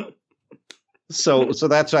 So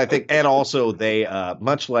that's what I think. And also they,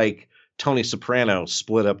 much like Tony Soprano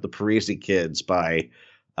split up the Parisi kids by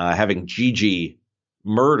having Gigi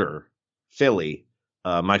murder Philly,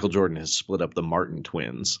 Michael Jordan has split up the Martin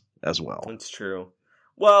twins as well. That's true.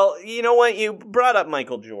 Well, you know what? You brought up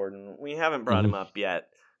Michael Jordan. We haven't brought him up yet.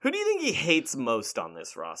 Who do you think he hates most on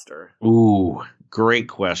this roster? Ooh, great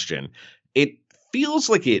question. It feels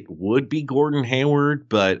like it would be Gordon Hayward,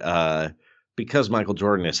 but because Michael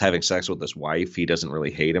Jordan is having sex with his wife, he doesn't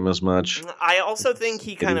really hate him as much. I also think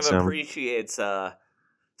he kind of appreciates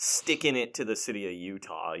sticking it to the city of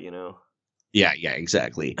Utah, you know? Yeah,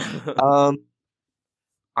 exactly.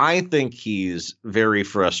 I think he's very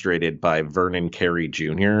frustrated by Vernon Carey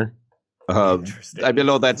Jr. I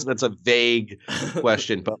know that's a vague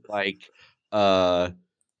question, but like a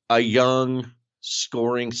young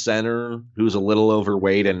scoring center who's a little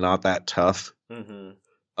overweight and not that tough. Mm-hmm.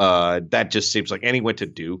 That just seems like, and he went to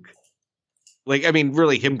Duke. Like, I mean,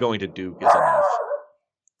 really, him going to Duke is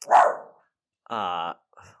enough.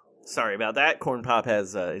 Sorry about that. Corn Pop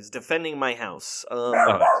is defending my house.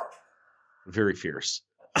 Very fierce.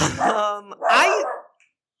 I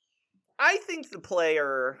think the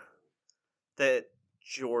player that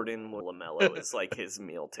Jordan LaMelo is like his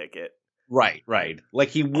meal ticket. Right. Like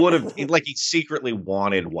he would have, like he secretly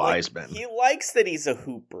wanted Wiseman. Like, he likes that he's a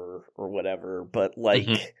hooper or whatever, but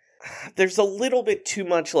like, there's a little bit too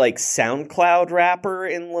much like SoundCloud rapper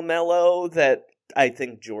in LaMelo that I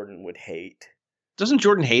think Jordan would hate. Doesn't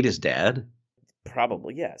Jordan hate his dad?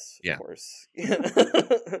 Probably, yes. Yeah. Of course.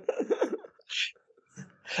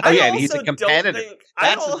 And he's a competitor.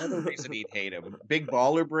 That's another reason he'd hate him. Big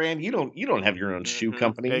baller brand. You don't have your own shoe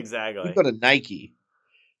company. Exactly. You go to Nike.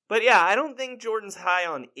 But yeah, I don't think Jordan's high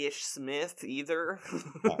on Ish Smith either.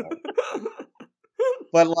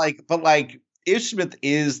 But like Ish Smith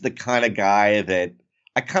is the kind of guy that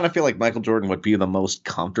I kind of feel like Michael Jordan would be the most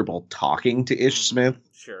comfortable talking to Ish Smith.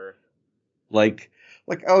 Sure. Like,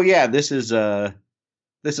 oh yeah, this is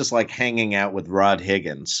like hanging out with Rod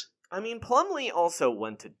Higgins. I mean, Plumlee also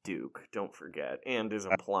went to Duke, don't forget, and is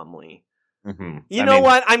a Plumlee. Mm-hmm. You know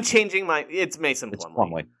what? I'm changing it's Mason It's Plumlee.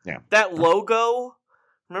 Plumlee, yeah. That logo,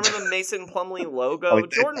 remember the Mason Plumlee logo?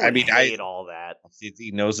 Jordan would hate all that.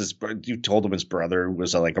 He knows you told him his brother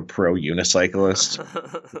was like a pro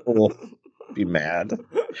unicyclist. We'll be mad.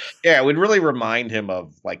 Yeah, it would really remind him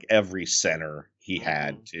of like every center he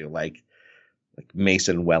had too, like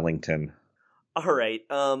Mason Wellington. All right,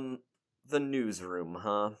 the newsroom,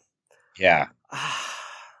 huh? Yeah.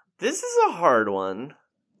 This is a hard one.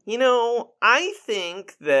 You know, I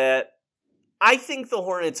think the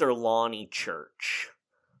Hornets are Lonnie Church,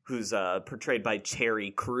 who's portrayed by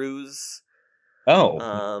Terry Crews.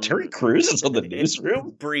 Oh, Terry Crews is on the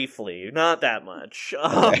newsroom? Briefly, not that much.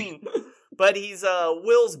 But he's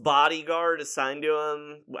Will's bodyguard assigned to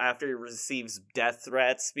him after he receives death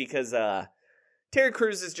threats because Terry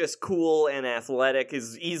Crews is just cool and athletic,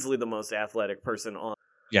 is easily the most athletic person on.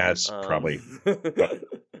 Yeah, it's probably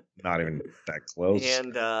not even that close.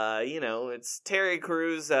 And, it's Terry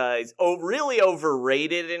Crews. He's really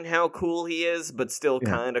overrated in how cool he is, but still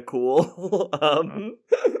kind of cool.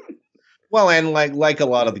 Well, and like a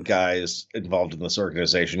lot of the guys involved in this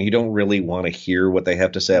organization, you don't really want to hear what they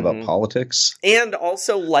have to say about politics. And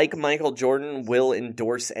also, like Michael Jordan, will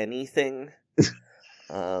endorse anything. That's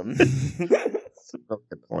a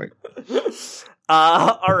good point.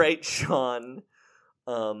 All right, Sean.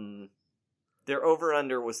 Their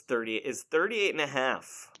over-under was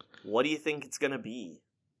 38.5. What do you think it's going to be?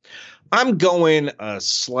 I'm going a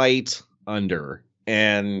slight under,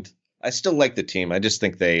 and I still like the team. I just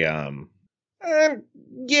think they, I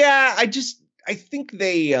think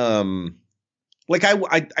they, I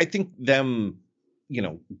think them,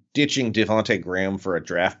 ditching Devontae Graham for a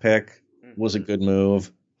draft pick was a good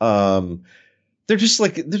move. They're just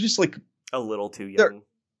like a little too young.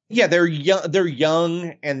 They're young. They're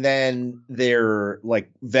young, and then they're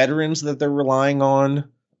like veterans that they're relying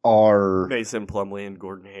on are Mason Plumlee and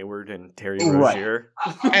Gordon Hayward and Terry Rozier.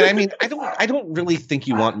 And I mean, I don't really think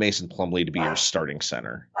you want Mason Plumlee to be your starting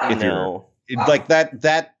center. You're like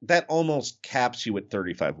that almost caps you at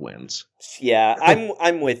 35 wins. Yeah,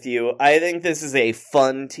 I'm with you. I think this is a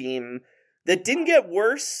fun team that didn't get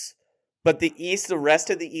worse, but the rest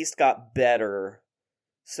of the East got better.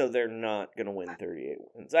 So they're not going to win 38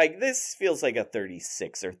 wins. Like, this feels like a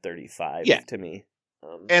 36 or 35 to me.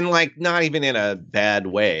 And, like, not even in a bad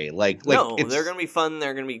way. Like no, they're going to be fun.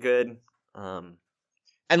 They're going to be good. And,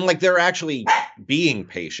 like, they're actually being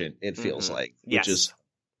patient, it feels like. Which is...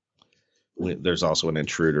 There's also an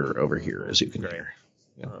intruder over here, as you can hear.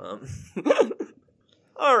 Yeah.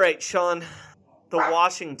 All right, Sean. The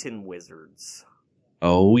Washington Wizards.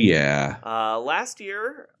 Oh, yeah. Last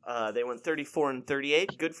year, they went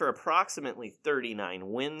 34-38, good for approximately 39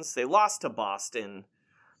 wins. They lost to Boston,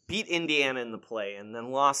 beat Indiana in the play, and then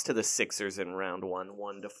lost to the Sixers in round 1,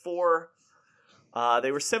 1-4.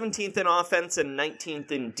 They were 17th in offense and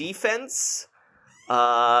 19th in defense.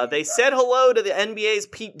 They said hello to the NBA's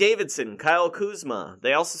Pete Davidson, Kyle Kuzma.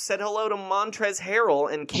 They also said hello to Montrezl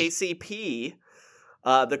Harrell and KCP.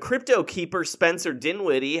 The crypto keeper Spencer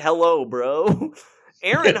Dinwiddie, hello, bro.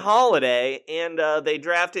 Aaron Holiday, and they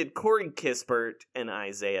drafted Corey Kispert and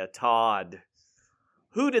Isaiah Todd.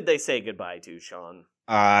 Who did they say goodbye to, Sean?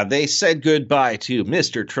 They said goodbye to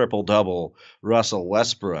Mr. Triple-Double, Russell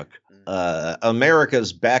Westbrook,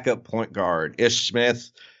 America's backup point guard, Ish Smith,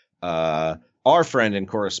 our friend and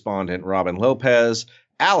correspondent, Robin Lopez,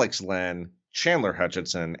 Alex Len, Chandler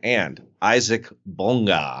Hutchinson, and Isaac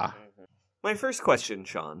Bonga. My first question,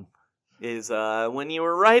 Sean, is when you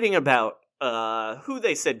were writing about who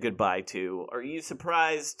they said goodbye to, are you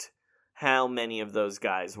surprised how many of those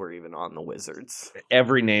guys were even on the Wizards?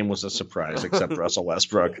 Every name was a surprise except Russell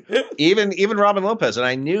Westbrook. Even Robin Lopez, and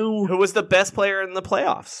I knew who was the best player in the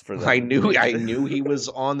playoffs for them. I knew he was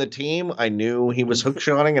on the team. I knew he was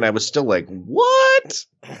hookshotting, and I was still like, what?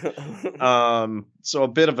 So a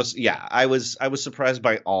bit of I was surprised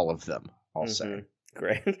by all of them, I'll say.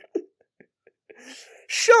 Great.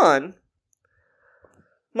 Sean,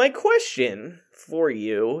 my question for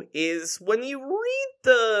you is, when you read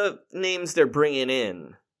the names they're bringing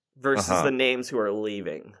in versus the names who are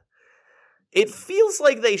leaving, it feels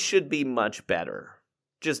like they should be much better,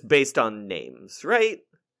 just based on names, right?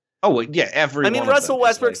 Oh, yeah, Russell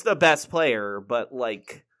Westbrook's the best player, but,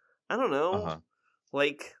 like, I don't know.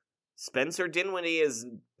 Like, Spencer Dinwiddie is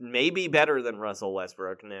maybe better than Russell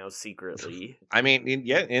Westbrook now, secretly. I mean,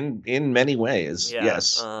 in many ways,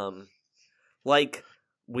 yes. Like,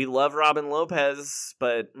 we love Robin Lopez,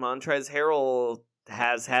 but Montrezl Harrell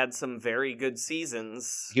has had some very good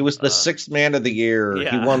seasons. He was the sixth man of the year.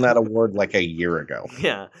 Yeah. He won that award like a year ago.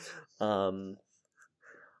 Yeah.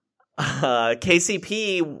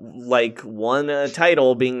 KCP like won a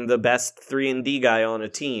title being the best 3-and-D guy on a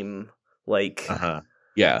team. Like,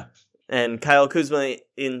 yeah. And Kyle Kuzma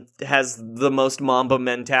has the most Mamba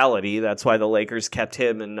mentality. That's why the Lakers kept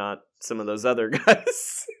him and not some of those other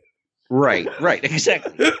guys. Right,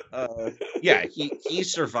 exactly. Yeah, he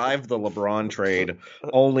survived the LeBron trade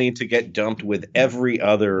only to get dumped with every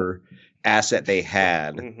other asset they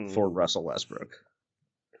had for Russell Westbrook.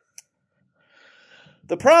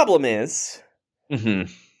 The problem is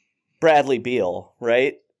Bradley Beal,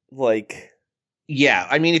 right? Like, yeah,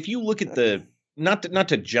 I mean, if you look at the not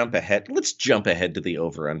to jump ahead, let's jump ahead to the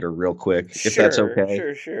over/under real quick, if that's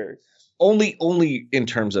okay. Sure. Only in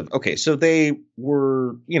terms of, okay, so they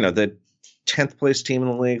were, the 10th place team in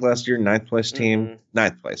the league last year, 9th place team,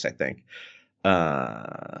 9th place, I think.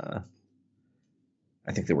 I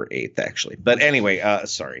think they were 8th actually, but anyway,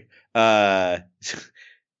 sorry.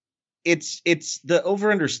 It's the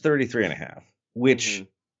over/under is 33.5, which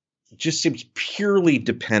just seems purely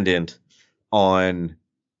dependent on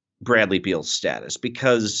Bradley Beal's status,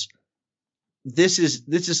 because this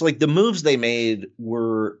is like the moves they made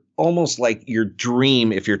were almost like your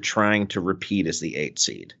dream if you're trying to repeat as the 8th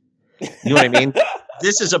seed. You know what I mean?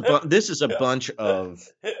 This is a bunch of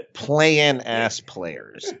play-in ass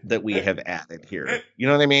players that we have added here. You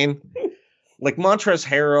know what I mean? Like Montrezl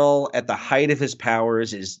Harrell at the height of his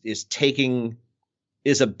powers is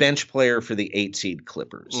a bench player for the 8 seed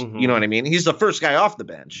Clippers. You know what I mean? He's the first guy off the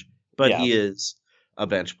bench, but he is a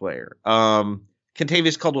bench player.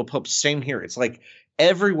 Kentavious Caldwell-Pope, same here. It's like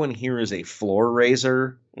everyone here is a floor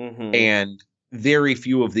raiser, and very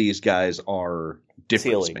few of these guys are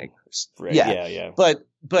difference makers. Right. Yeah. But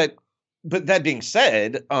that being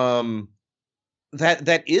said,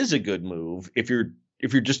 that is a good move if you're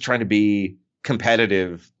just trying to be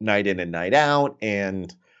competitive night in and night out.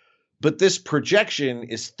 But this projection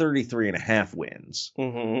is 33.5 wins.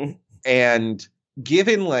 And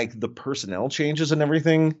given like the personnel changes and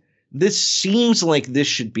everything, this seems like this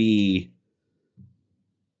should be.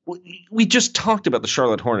 We just talked about the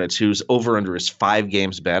Charlotte Hornets, whose over/under is 5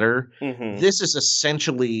 games better. This is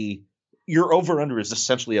essentially your over/under is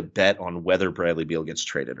essentially a bet on whether Bradley Beal gets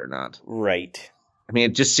traded or not. Right. I mean,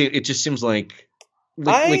 it just seems like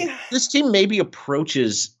this team maybe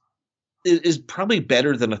is probably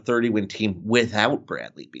better than a 30-win team without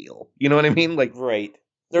Bradley Beal. You know what I mean? Like, right.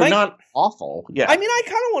 They're not awful. Yeah. I mean, I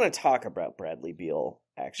kind of want to talk about Bradley Beal,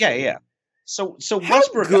 actually. Yeah. So how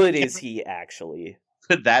Westbrook, good is he actually?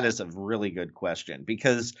 That is a really good question,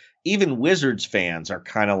 because even Wizards fans are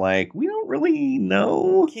kind of like, we don't really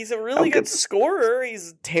know. He's a really good scorer.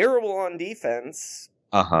 He's terrible on defense.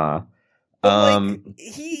 But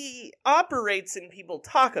he operates and people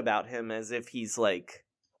talk about him as if he's like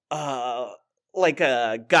a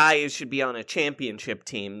guy who should be on a championship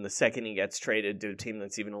team the second he gets traded to a team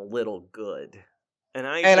that's even a little good. And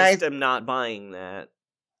I am not buying that.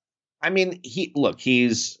 I mean,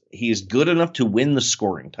 he's good enough to win the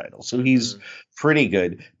scoring title, so he's pretty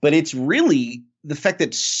good. But it's really the fact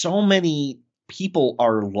that so many people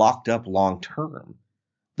are locked up long term.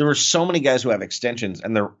 There are so many guys who have extensions,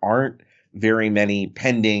 and there aren't very many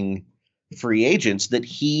pending free agents that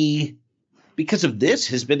he, because of this,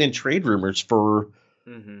 has been in trade rumors for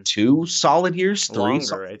 2 solid years, 3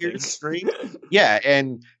 solid years straight. Yeah,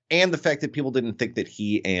 and the fact that people didn't think that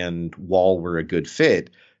he and Wall were a good fit.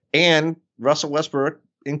 And Russell Westbrook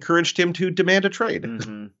encouraged him to demand a trade.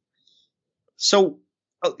 So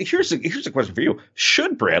here's a question for you: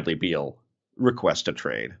 should Bradley Beal request a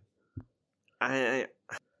trade? I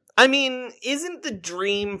mean, isn't the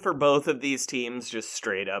dream for both of these teams just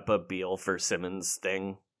straight up a Beal for Simmons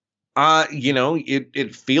thing?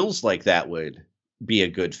 It feels like that would be a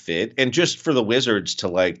good fit, and just for the Wizards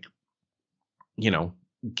to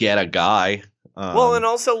get a guy. Well, and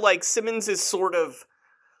also like Simmons is sort of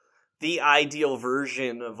the ideal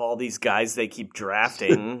version of all these guys they keep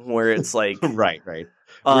drafting, where it's like right. Where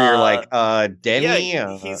you're like,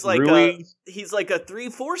 Denny, he's like Rui. He's like a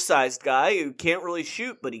 3-4 sized guy who can't really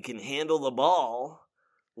shoot, but he can handle the ball.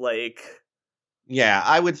 Like, yeah,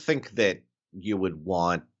 I would think that you would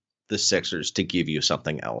want the Sixers to give you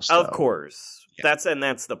something else. Of course, yeah.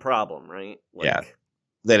 That's the problem, right? Like, yeah.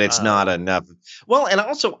 That it's not enough. Well, and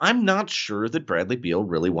also, I'm not sure that Bradley Beal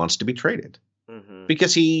really wants to be traded,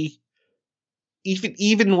 because he.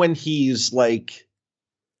 Even when he's like,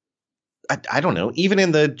 I don't know, even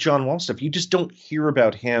in the John Wall stuff, you just don't hear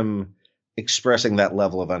about him expressing that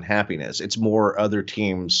level of unhappiness. It's more other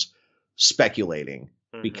teams speculating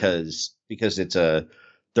because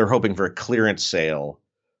they're hoping for a clearance sale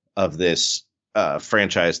of this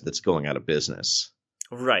franchise that's going out of business.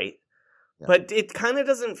 Right. Yeah. But it kind of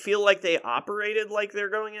doesn't feel like they operated like they're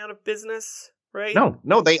going out of business, right?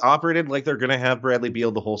 No, they operated like they're going to have Bradley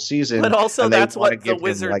Beal the whole season. But also that's what the him,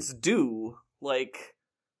 Wizards do. Like,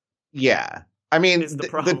 yeah. I mean, is the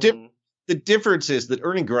problem. The difference is that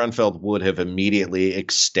Ernie Grunfeld would have immediately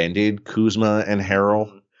extended Kuzma and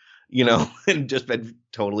Harrell, you know, and just been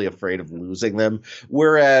totally afraid of losing them.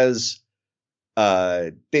 Whereas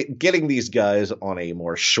getting these guys on a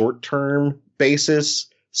more short-term basis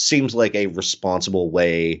seems like a responsible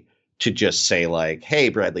way to just say, like, hey,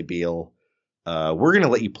 Bradley Beal, we're going to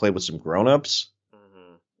let you play with some grown-ups.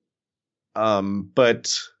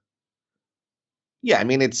 But yeah, I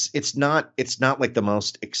mean, it's not like the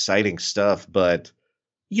most exciting stuff, but,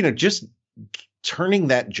 you know, just turning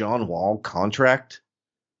that John Wall contract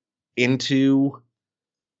into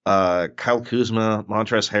Kyle Kuzma,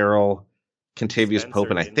 Montrezl Harrell, Kentavious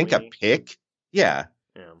Pope, and I think a pick. Yeah,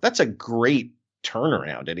 that's a great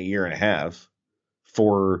turnaround in a year and a half.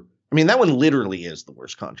 I mean, that one literally is the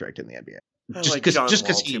worst contract in the NBA. Just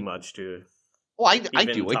because he too much, dude. Well, I do. I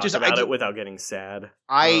do without getting sad.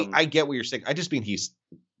 I get what you're saying. I just mean he's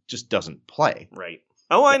just doesn't play. Right.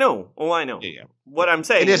 Oh, I know. Yeah. What I'm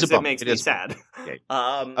saying is it makes me sad.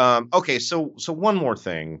 Yeah. Okay, so one more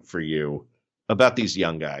thing for you about these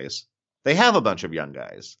young guys. They have a bunch of young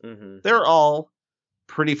guys. Mm-hmm. They're all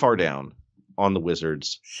pretty far down on the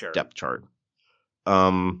Wizards' depth chart.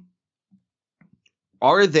 Are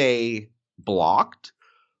they blocked,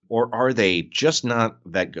 or are they just not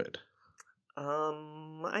that good?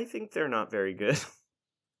 I think they're not very good.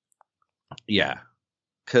 Yeah.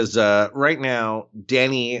 Because right now,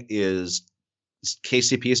 Denny is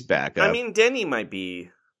KCP's backup. I mean, Denny might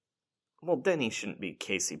be... Well, Denny shouldn't be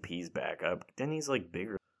KCP's backup. Denny's, like,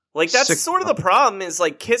 bigger. Like, that's sort of the problem, is,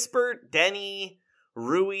 like, Kispert, Denny,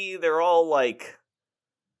 Rui, they're all, like,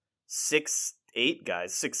 6'8"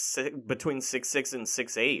 guys. Between 6'6" and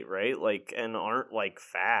 6'8", right? Like, and aren't, like,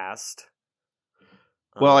 fast.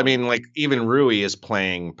 Well, I mean, like, even Rui is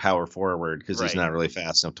playing power forward because he's not really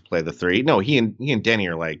fast enough to play the three. No, he and Denny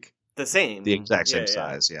are like the exact same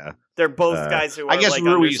size. Yeah, they're both guys who are, I guess, like,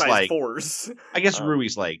 Rui's like fours. I guess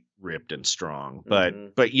Rui's like ripped and strong,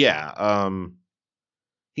 but yeah,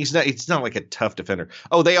 he's not like a tough defender.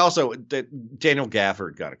 Oh, they also Daniel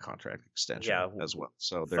Gafford got a contract extension as well,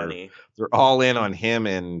 so they're all in on him,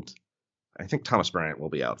 and I think Thomas Bryant will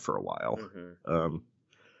be out for a while. Mm-hmm.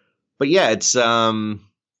 But yeah, it's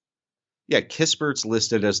Kispert's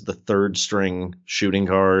listed as the third string shooting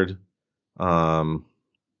guard. Yeah,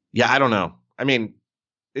 I don't know. I mean,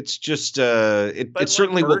 it's just it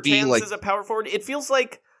certainly will be like as a power forward. It feels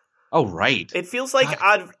like It feels like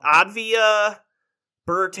Advia,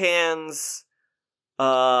 Bertans,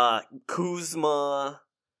 Kuzma,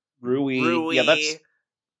 Rui. Yeah, that's.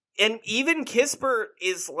 And even Kispert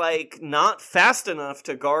is, like, not fast enough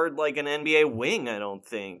to guard, like, an NBA wing, I don't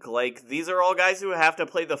think. Like, these are all guys who have to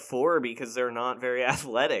play the four because they're not very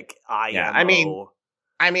athletic. I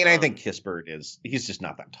think Kispert he's just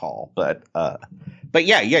not that tall. But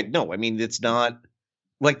yeah, no, I mean, it's not,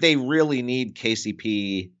 like, they really need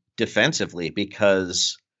KCP defensively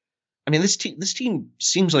because, I mean, this team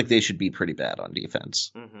seems like they should be pretty bad on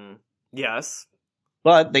defense. Mm-hmm. Yes.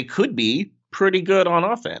 But they could be pretty good on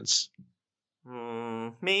offense.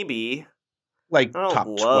 Maybe. Like top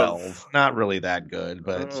 12. Not really that good,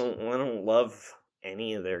 but I don't love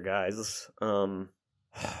any of their guys. What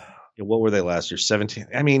were they last year? 17.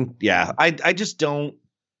 I mean, yeah, I just don't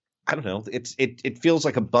know. It feels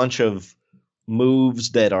like a bunch of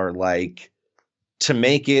moves that are like to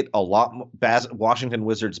make it a lot Washington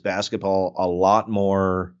Wizards basketball a lot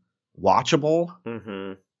more watchable.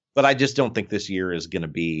 Mm-hmm. But I just don't think this year is going to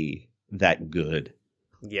be that good.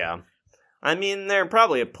 Yeah. I mean, they're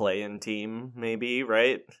probably a play-in team, maybe,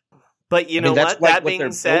 right? But you know what? That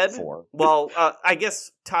being said, well, I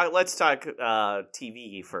guess let's talk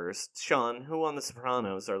TV first. Sean, who on The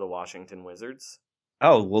Sopranos are the Washington Wizards?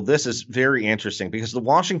 Oh, well, this is very interesting because the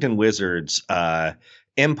Washington Wizards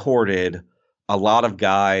imported a lot of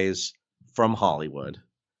guys from Hollywood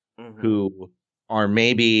who are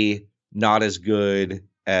maybe not as good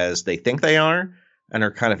as they think they are and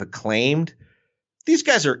are kind of acclaimed. These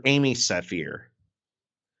guys are Amy Saphir.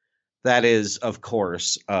 That is, of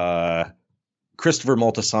course, Christopher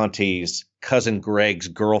Moltisanti's cousin Greg's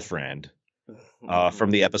girlfriend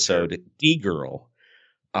from the episode D-Girl.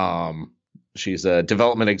 She's a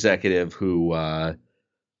development executive who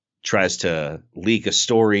tries to leak a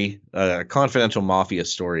story, a confidential mafia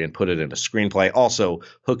story, and put it in a screenplay. Also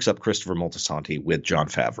hooks up Christopher Moltisanti with Jon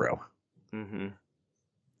Favreau. Mm-hmm.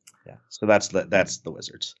 Yeah, so that's the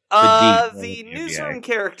Wizards. The newsroom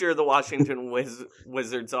character the Washington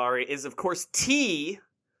Wizards are is, of course, T,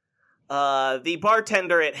 the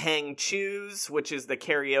bartender at Hang Choose, which is the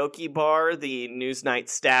karaoke bar the Newsnight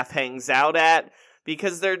staff hangs out at,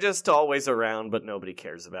 because they're just always around, but nobody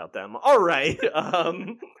cares about them. All right.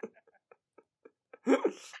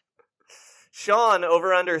 Sean,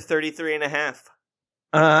 over under 33.5.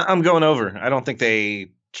 I'm going over. I don't think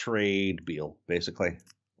they trade Beal, basically.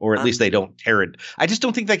 Or at least they don't tear it. I just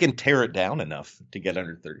don't think they can tear it down enough to get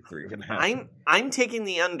under 33.5. I'm taking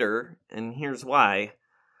the under, and here's why.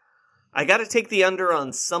 I got to take the under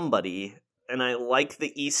on somebody, and I like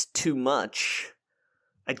the East too much.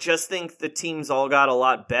 I just think the teams all got a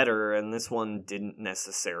lot better, and this one didn't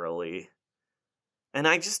necessarily. And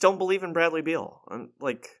I just don't believe in Bradley Beal. I'm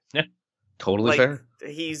like, yeah, totally fair.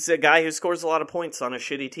 He's a guy who scores a lot of points on a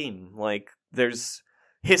shitty team. Like, there's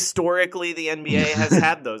historically the NBA has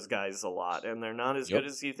had those guys a lot, and they're not as good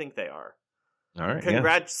as you think they are. All right,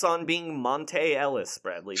 congrats on being Monte Ellis,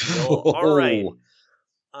 Bradley Beal. All right.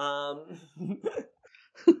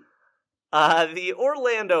 The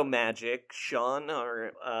Orlando Magic, Sean,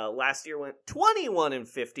 last year went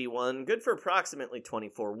 21-51, good for approximately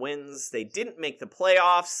 24 wins. They didn't make the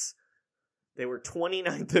playoffs. They were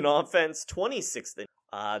 29th in offense, 26th in.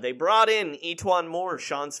 They brought in Etuan Moore,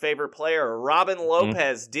 Sean's favorite player, Robin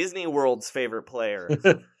Lopez, Disney World's favorite player,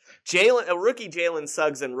 rookie Jalen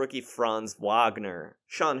Suggs, and rookie Franz Wagner.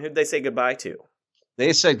 Sean, who'd they say goodbye to?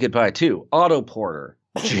 They said goodbye to Otto Porter,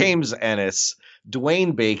 James Ennis,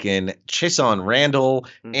 Dwayne Bacon, Chison Randall,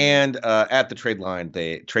 and at the trade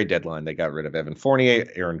deadline, they got rid of Evan Fournier,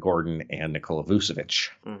 Aaron Gordon, and Nikola Vucevic.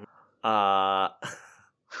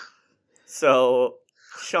 So,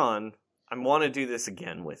 Sean, I want to do this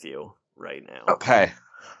again with you right now. Okay.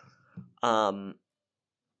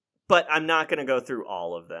 But I'm not going to go through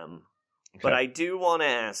all of them. Okay. But I do want to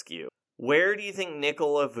ask you, where do you think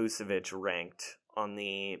Nikola Vucevic ranked on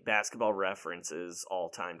the Basketball References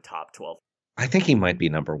all-time top 12? I think he might be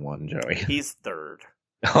number one, Joey. He's third.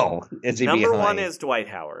 Oh, is he number behind? One is Dwight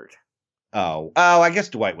Howard. Oh, I guess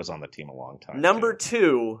Dwight was on the team a long time. Number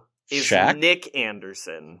two is Shaq? Nick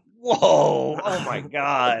Anderson. Whoa! Oh my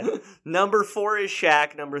God. Number 4 is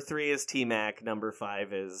Shaq. Number 3 is T-Mac. Number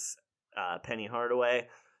 5 is Penny Hardaway.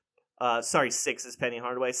 6 is Penny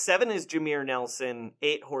Hardaway. 7 is Jameer Nelson.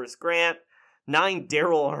 8, Horace Grant. 9,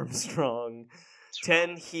 Daryl Armstrong.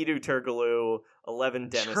 10, Hedo Turkoglu. 11,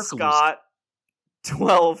 Dennis Scott.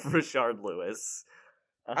 12, Rashard Lewis.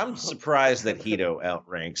 I'm surprised that Hedo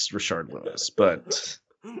outranks Rashard Lewis, but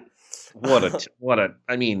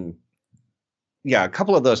I mean, yeah, a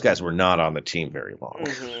couple of those guys were not on the team very long.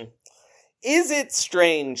 Mm-hmm. Is it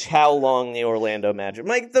strange how long the Orlando Magic...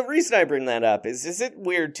 Mike, the reason I bring that up is it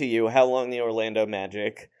weird to you how long the Orlando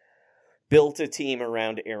Magic built a team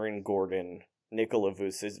around Aaron Gordon, Nikola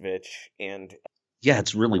Vucevic, and... Yeah,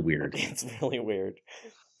 it's really weird. It's really weird.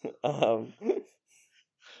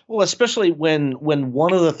 Well, especially when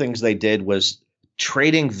one of the things they did was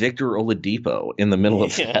trading Victor Oladipo in the middle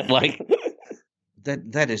of that. Like,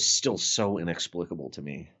 that is still so inexplicable to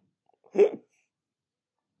me.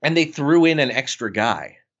 And they threw in an extra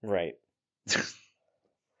guy. Right.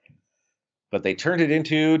 But they turned it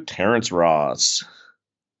into Terrence Ross.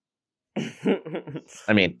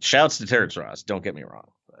 I mean, shouts to Terrence Ross, don't get me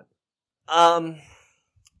wrong. But.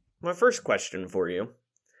 My first question for you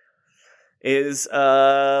is,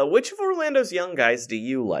 which of Orlando's young guys do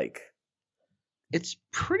you like? It's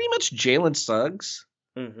pretty much Jalen Suggs.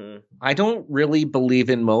 Mm-hmm. I don't really believe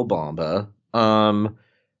in Mo Bamba.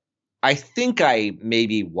 I think I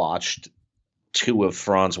maybe watched 2 of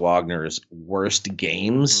Franz Wagner's worst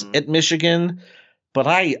games at Michigan, but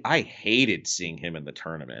I hated seeing him in the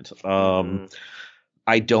tournament.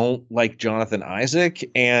 I don't like Jonathan Isaac,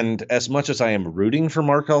 and as much as I am rooting for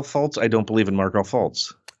Markelle Fultz, I don't believe in Markelle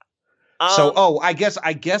Fultz. I guess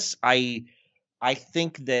I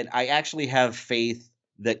think that I actually have faith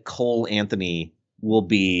that Cole Anthony will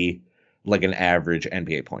be like an average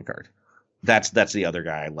NBA point guard. That's the other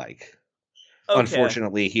guy I like. Okay.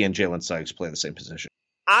 Unfortunately, he and Jalen Suggs play the same position.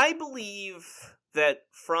 I believe that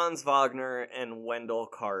Franz Wagner and Wendell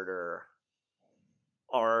Carter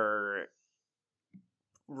are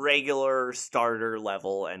regular starter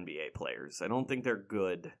level NBA players. I don't think they're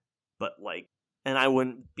good, but and I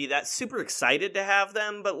wouldn't be that super excited to have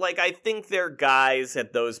them, but I think they're guys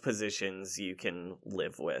at those positions you can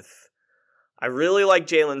live with. I really like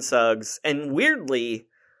Jalen Suggs, and weirdly,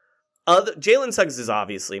 Jalen Suggs is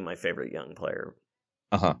obviously my favorite young player.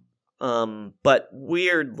 But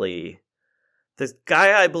weirdly, the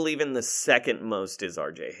guy I believe in the second most is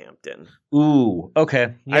RJ Hampton. Ooh,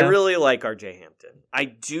 okay. Yeah. I really like RJ Hampton. I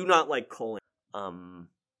do not like Cole. I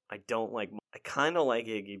kind of like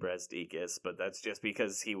Iggy Brasdeikis, but that's just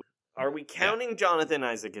because Are we counting Jonathan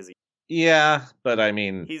Isaac as Yeah, but I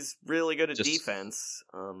mean, he's really good at defense.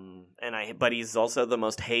 But he's also the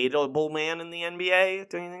most hateable man in the NBA.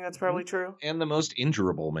 Don't you think that's probably true? And the most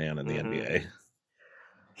injurable man in the NBA.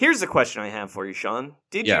 Here's a question I have for you, Sean.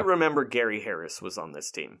 Did you remember Gary Harris was on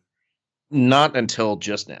this team? Not until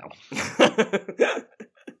just now.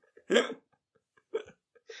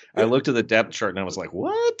 I looked at the depth chart and I was like,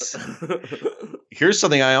 what? Here's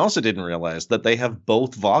something I also didn't realize, that they have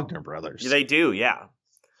both Wagner brothers. They do, yeah.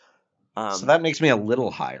 So that makes me a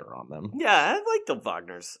little higher on them. Yeah, I like the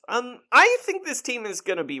Wagners. I think this team is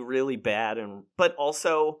going to be really bad, but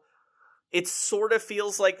also it sort of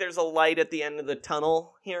feels like there's a light at the end of the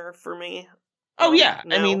tunnel here for me. Oh yeah,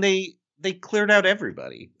 I mean they cleared out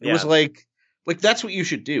everybody. It was like that's what you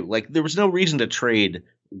should do. Like there was no reason to trade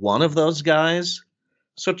one of those guys,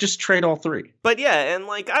 so just trade all three. But yeah, and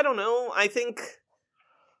I don't know. I think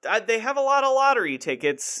they have a lot of lottery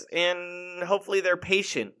tickets, and hopefully they're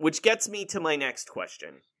patient, which gets me to my next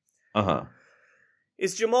question.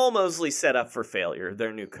 Is Jamal Mosley set up for failure,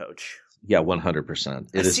 their new coach? Yeah, 100%.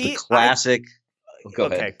 It is the classic... Go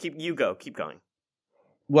ahead. Keep going.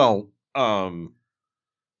 Well,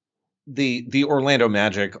 the Orlando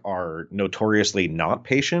Magic are notoriously not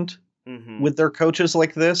patient with their coaches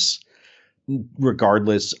like this,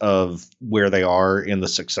 regardless of where they are in the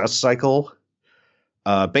success cycle.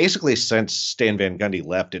 Basically, since Stan Van Gundy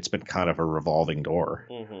left, it's been kind of a revolving door.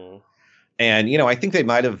 And, I think they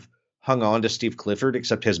might have hung on to Steve Clifford,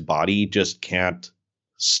 except his body just can't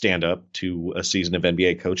stand up to a season of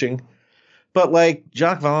NBA coaching. But,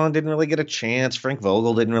 Jacques Vaughn didn't really get a chance. Frank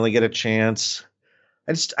Vogel didn't really get a chance.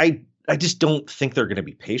 I just don't think they're going to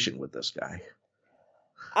be patient with this guy.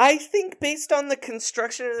 I think based on the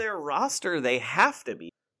construction of their roster, they have to be,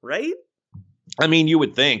 right? I mean, you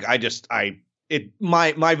would think.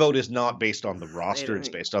 My vote is not based on the roster, it's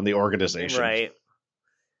based on the organization. Right.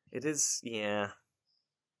 It is, yeah.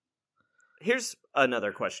 Here's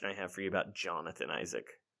another question I have for you about Jonathan Isaac,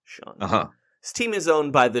 Sean. His team is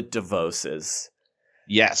owned by the DeVoses.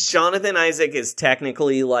 Yes. Jonathan Isaac is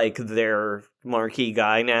technically their marquee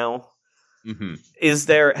guy now. Has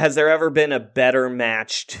there ever been a better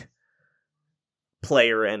matched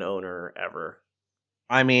player and owner ever?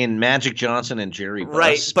 I mean, Magic Johnson and Jerry Buss.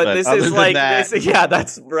 Right, but this is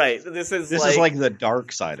that's right. This is the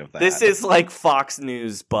dark side of that. This is like Fox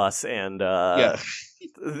News Buss and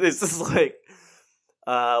this is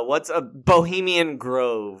what's a Bohemian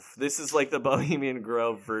Grove? This is like the Bohemian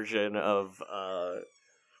Grove version of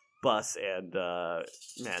Buss and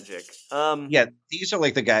Magic. These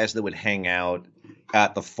are the guys that would hang out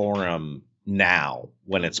at the Forum now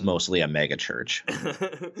when it's mostly a mega church.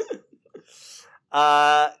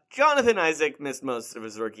 Jonathan Isaac missed most of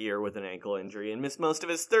his rookie year with an ankle injury and missed most of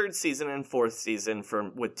his third season and fourth season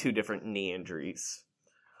with two different knee injuries.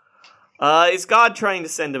 Is God trying to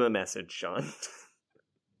send him a message, Sean?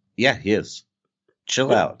 Yeah, he is.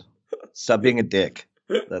 Chill out. Stop being a dick.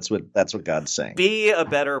 That's what God's saying. Be a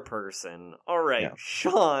better person. All right,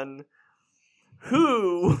 Sean,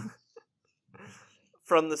 who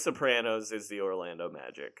from The Sopranos is the Orlando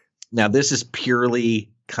Magic? Now, this is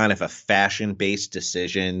purely kind of a fashion-based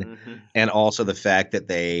decision, and also the fact that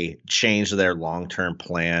they change their long-term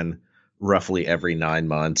plan roughly every 9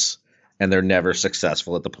 months, and they're never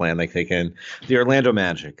successful at the plan they take in. The Orlando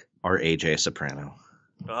Magic are AJ Soprano.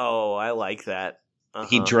 Oh, I like that.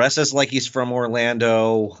 He dresses like he's from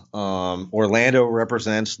Orlando. Orlando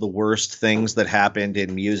represents the worst things that happened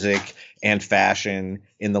in music and fashion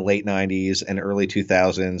in the late 90s and early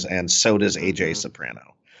 2000s, and so does AJ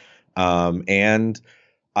Soprano. And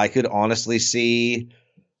I could honestly see,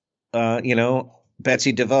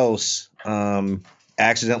 Betsy DeVos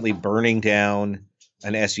accidentally burning down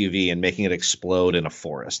an SUV and making it explode in a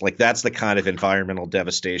forest. That's the kind of environmental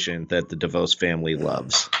devastation that the DeVos family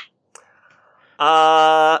loves.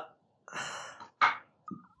 I'm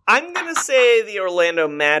going to say the Orlando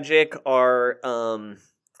Magic are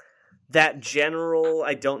that general.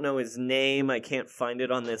 I don't know his name. I can't find it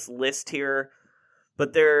on this list here.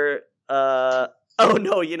 But they're, oh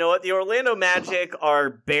no, you know what? The Orlando Magic are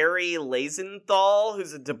Barry Lazenthal,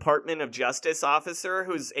 who's a Department of Justice officer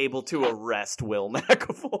who's able to arrest Will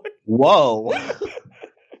McAvoy. Whoa.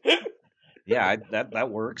 Yeah, that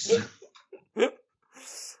works.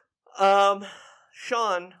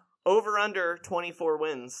 Sean, over under 24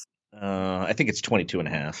 wins. I think it's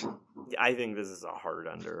 22.5. I think this is a hard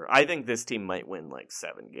under. I think this team might win like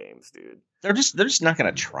 7 games, dude. They're just not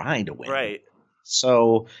going to try to win. Right.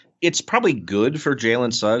 So it's probably good for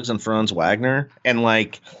Jalen Suggs and Franz Wagner. And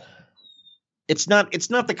like, it's not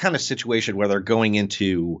the kind of situation where they're going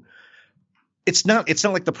into. It's not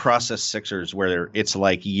like the process Sixers where it's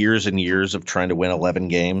like years and years of trying to win 11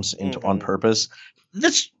 games on purpose.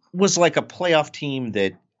 This was like a playoff team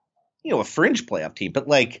that, a fringe playoff team, but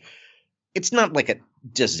like, it's not like a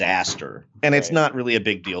disaster, and it's not really a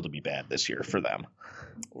big deal to be bad this year for them.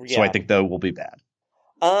 Yeah. So I think they will be bad.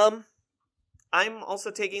 I'm also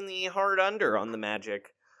taking the hard under on the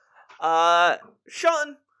Magic.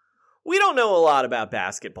 Sean, we don't know a lot about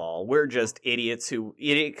basketball. We're just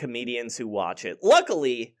idiot comedians who watch it.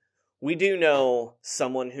 Luckily, we do know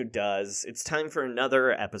someone who does. It's time for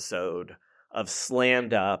another episode of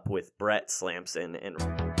Slammed Up with Brett Slamson and.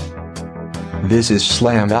 This is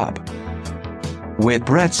Slammed Up with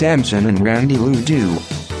Brett Sampson and Randy Ledoux.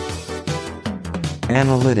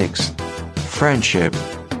 Analytics, friendship,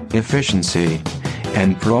 efficiency,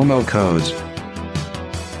 and promo codes.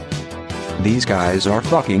 These guys are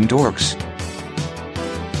fucking dorks.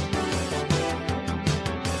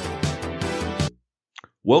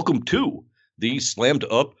 Welcome to the Slammed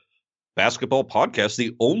Up Basketball Podcast,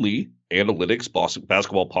 the only analytics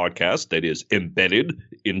basketball podcast that is embedded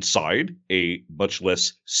inside a much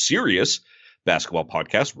less serious basketball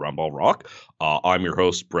podcast, Round Ball Rock. I'm your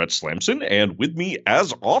host, Brett Slamson, and with me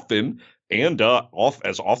as often, and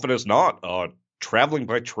as often as not, traveling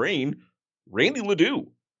by train, Randy Ledoux.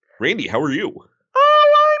 Randy, how are you?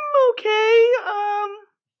 Oh, I'm okay.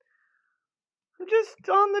 I'm just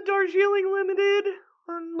on the Darjeeling Limited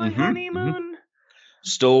on my honeymoon.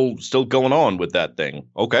 Still going on with that thing.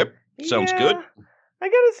 Okay, sounds good. I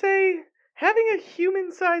gotta say, having a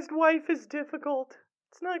human-sized wife is difficult.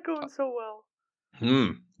 It's not going so well.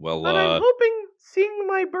 Well, but I'm hoping seeing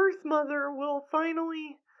my birth mother will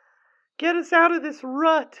finally get us out of this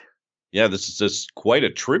rut. Yeah, this is just quite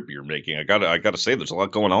a trip you're making. I gotta say, there's a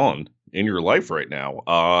lot going on in your life right now.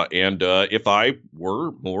 And if I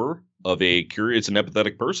were more of a curious and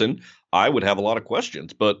empathetic person, I would have a lot of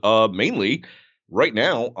questions. But mainly, right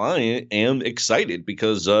now, I am excited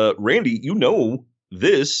because Randy,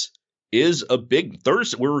 this is a big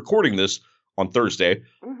Thursday. We're recording this on Thursday,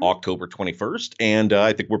 October 21st, and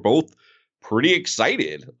I think we're both pretty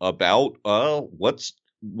excited about what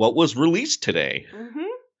was released today.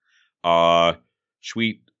 Should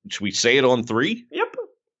we say it on 3? Yep.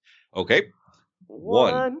 Okay.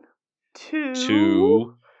 1,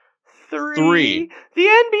 2, 3. The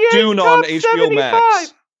NBA Dune top on HBO 75.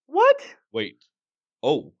 Max. What? Wait.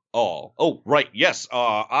 Oh, right. Yes.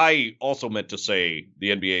 I also meant to say the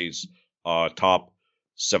NBA's top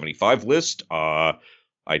 75 list. I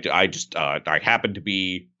happen to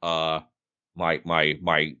be my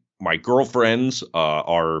girlfriends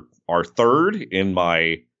are third in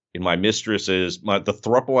my mistress's the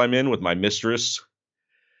throuple I'm in with my mistress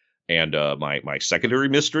and my secondary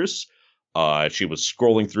mistress. She was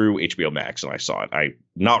scrolling through HBO Max and I saw it. I'm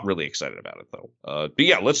not really excited about it though. But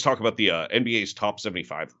yeah, let's talk about the NBA's top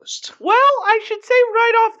 75 list. Well, I should say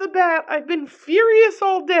right off the bat, I've been furious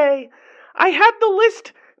all day. I had the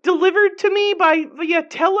list delivered to me via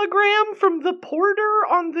telegram from the porter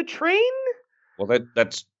on the train. Well,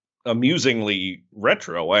 that's amusingly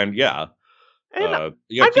retro, and yeah. And I've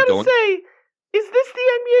got to say, is this the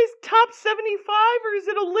NBA's top 75, or is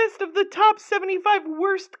it a list of the top 75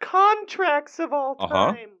 worst contracts of all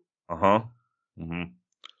time?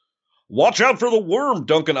 Watch out for the worm,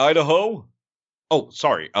 Duncan, Idaho. Oh,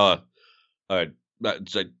 sorry. Nothing.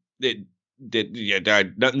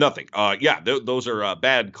 Those are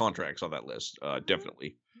bad contracts on that list.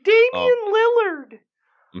 Definitely. Damian Lillard.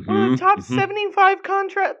 Top 75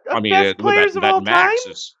 contract of best players of all time?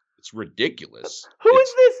 It's ridiculous. Who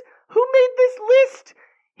is this? Who made this list?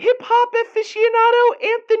 Hip-hop aficionado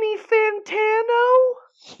Anthony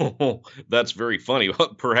Fantano? That's very funny.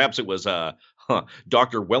 Perhaps it was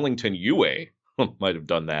Dr. Wellington Yue might have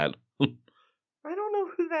done that. I don't know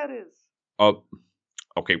who that is.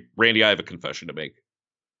 Okay, Randy, I have a confession to make.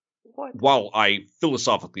 What? While I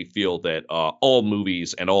philosophically feel that all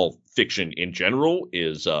movies and all fiction in general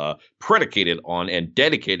is predicated on and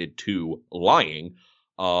dedicated to lying,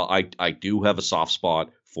 I do have a soft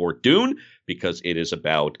spot for Dune because it is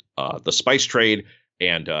about the spice trade,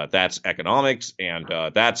 and that's economics, and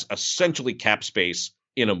that's essentially cap space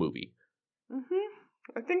in a movie.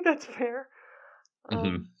 I think that's fair.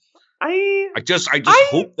 I just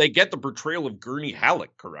hope they get the portrayal of Gurney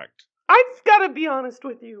Halleck correct. I've got to be honest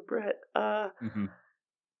with you, Brett. I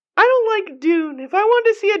don't don't like Dune. If I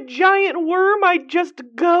wanted to see a giant worm, I'd just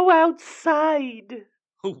go outside.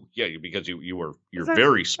 Oh, yeah, because you're I'm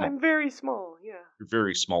very small. I'm very small, yeah. You're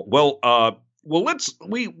very small. Well, I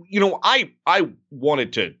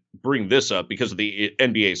wanted to bring this up because of the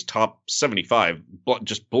NBA's top 75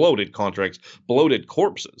 just bloated contracts, bloated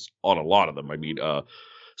corpses on a lot of them. I mean,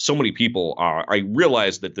 so many people are. I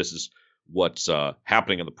realize that this is what's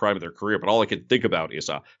happening in the prime of their career, but all I can think about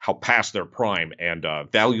is how past their prime and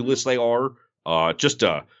valueless they are. Just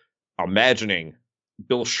imagining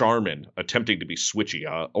Bill Sharman attempting to be switchy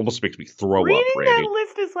almost makes me throw up, Randy. Reading that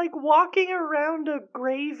list is like walking around a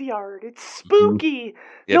graveyard. It's spooky.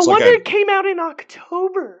 Mm-hmm. No wonder it came out in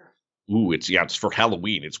October. Ooh, it's for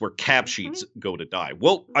Halloween. It's where cap sheets go to die.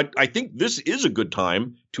 Well, I think this is a good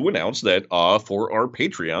time to announce that for our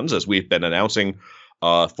Patreons, as we've been announcing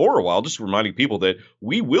for a while, just reminding people that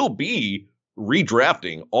we will be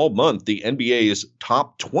redrafting all month the NBA's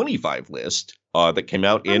top 25 list that came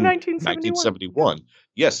out in 1971.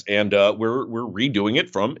 Yes, and we're redoing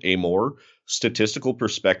it from a more statistical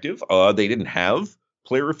perspective. They didn't have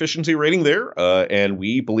player efficiency rating there, and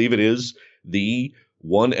we believe it is the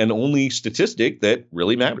one and only statistic that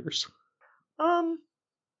really matters. Do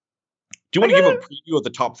you want to give a preview of the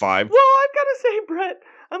top 5? Well, I've got to say, Brett,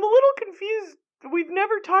 I'm a little confused. We've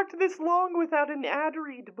never talked this long without an ad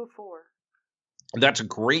read before. That's a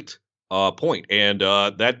great point, and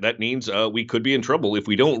that means we could be in trouble if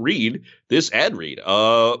we don't read this ad read.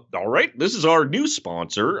 All right, this is our new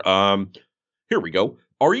sponsor. Here we go.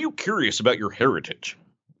 Are you curious about your heritage?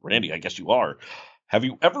 Randy, I guess you are. Have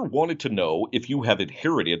you ever wanted to know if you have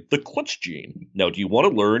inherited the clutch gene? Now, do you want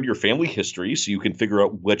to learn your family history so you can figure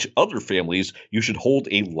out which other families you should hold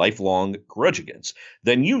a lifelong grudge against?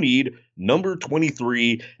 Then you need Number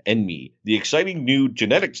 23andMe, the exciting new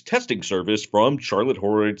genetics testing service from Charlotte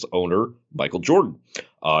Hornets owner Michael Jordan.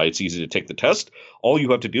 It's easy to take the test. All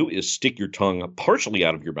you have to do is stick your tongue partially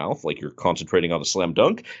out of your mouth, like you're concentrating on a slam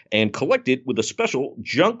dunk, and collect it with a special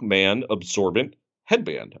Junkman absorbent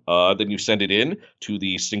headband. Then you send it in to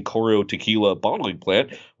the Cincoro Tequila bottling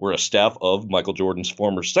plant, where a staff of Michael Jordan's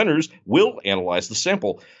former centers will analyze the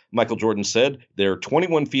sample. Michael Jordan said they're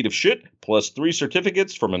 21 feet of shit plus 3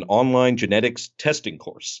 certificates from an online genetics testing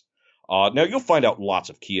course. Now you'll find out lots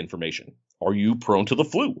of key information. Are you prone to the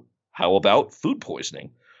flu? How about food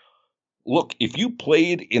poisoning? Look, if you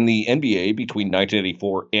played in the NBA between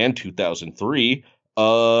 1984 and 2003,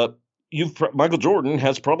 Michael Jordan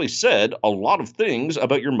has probably said a lot of things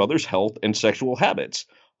about your mother's health and sexual habits.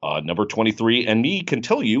 Number 23andMe can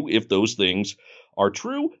tell you if those things are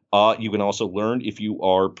true. You can also learn if you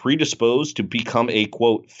are predisposed to become a,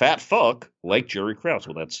 quote, fat fuck like Jerry Krause.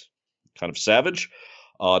 Well, that's kind of savage.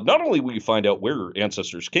 Not only will you find out where your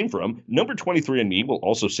ancestors came from, Number 23andMe will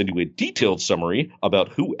also send you a detailed summary about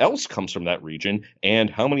who else comes from that region and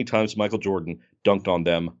how many times Michael Jordan dunked on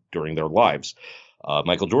them during their lives.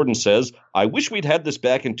 Michael Jordan says, I wish we'd had this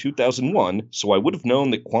back in 2001, so I would have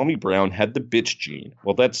known that Kwame Brown had the bitch gene.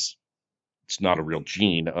 Well, it's not a real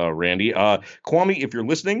gene, Randy. Kwame, if you're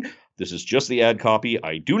listening, this is just the ad copy.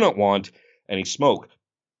 I do not want any smoke.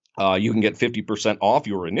 You can get 50% off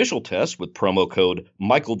your initial test with promo code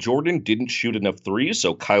Michael Jordan didn't shoot enough threes,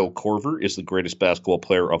 so Kyle Korver is the greatest basketball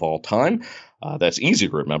player of all time. That's easy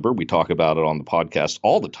to remember. We talk about it on the podcast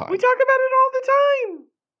all the time. We talk about it all the time.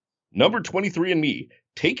 Number 23andMe,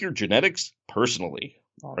 take your genetics personally.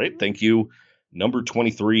 All right, thank you, Number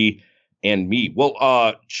 23andMe.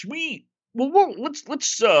 Well, should we? Well, let's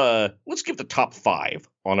give the top 5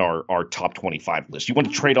 on our top 25 list. You want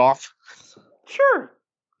to trade off? Sure.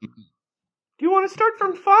 Do you want to start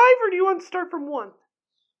from 5 or do you want to start from 1?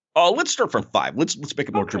 Let's start from 5. Let's make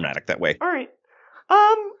it more dramatic that way. All right.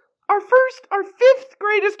 Our 5th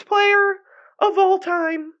greatest player of all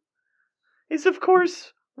time is, of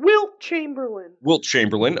course, Wilt Chamberlain. Wilt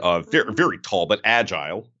Chamberlain, very, very tall but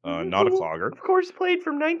agile, not a clogger. Of course, played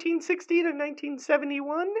from 1960 to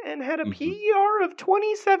 1971 and had a PER of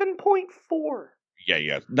 27.4.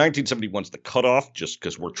 Yeah. 1971's the cutoff, just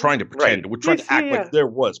because we're trying to pretend, we're trying to act like there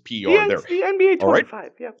was PER there. The NBA 25,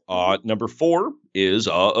 right. Yeah. Number 4 is,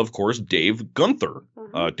 of course, Dave Gunther.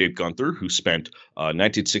 Dave Gunther, who spent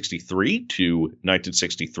 1963 to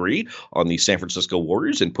 1963 on the San Francisco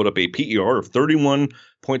Warriors and put up a PER of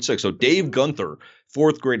 31.6. So Dave Gunther,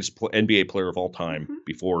 4th greatest NBA player of all time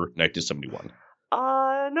before 1971.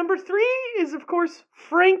 Number 3 is, of course,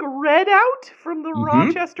 Frank Redout from the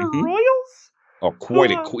Rochester Royals. Oh,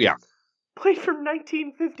 yeah. Played from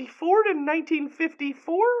 1954 to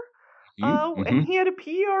 1954, and he had a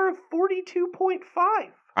PER of 42.5.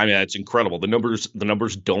 I mean, that's incredible. The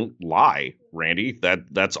numbers don't lie, Randy.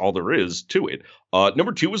 That's all there is to it.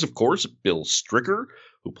 Number 2 is, of course, Bill Stricker,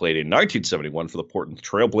 who played in 1971 for the Portland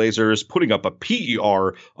Trail Blazers, putting up a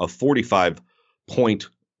PER of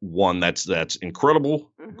 45.1. That's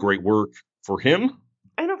incredible. Mm-hmm. Great work for him.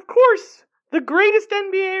 And of course, the greatest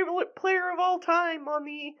NBA player of all time on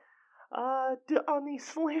the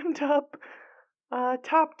Slammed Up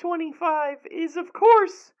top 25 is, of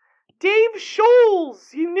course, Dave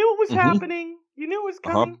Scholes. You knew it was happening. You knew it was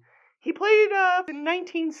coming. He played in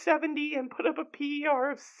 1970 and put up a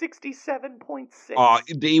PER of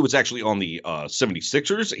 67.6. He was actually on the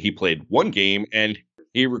 76ers. He played one game and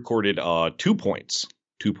he recorded 2 points.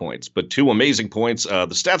 2 points, but 2 amazing points. The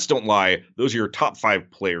stats don't lie. Those are your top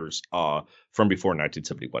 5 players from before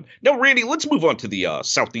 1971. Now, Randy, let's move on to the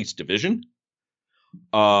Southeast Division.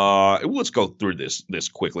 Let's go through this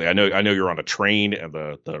quickly. I know you're on a train and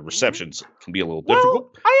the receptions can be a little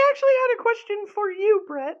difficult. I actually had a question for you,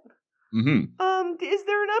 Brett. Mm-hmm. Is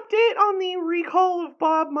there an update on the recall of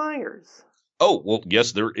Bob Myers? Oh, well,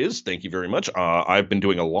 yes, there is. Thank you very much. I've been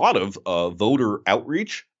doing a lot of voter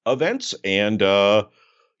outreach events, and I'm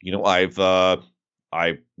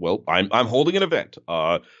holding an event.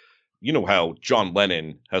 You know how John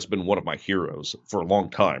Lennon has been one of my heroes for a long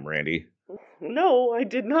time, Randy. No, I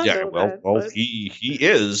did not know that. Well, he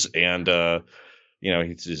is, and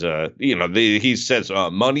he says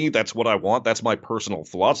money. That's what I want. That's my personal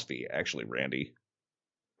philosophy, actually, Randy.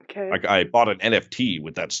 Okay. I bought an NFT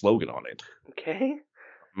with that slogan on it. Okay.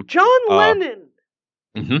 John Lennon.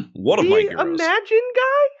 One of my heroes. The Imagine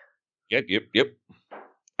guy? Yep.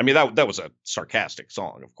 I mean, that was a sarcastic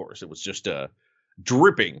song, of course. It was just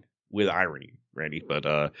dripping with irony, Randy.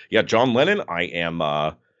 But John Lennon, I am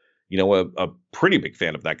a pretty big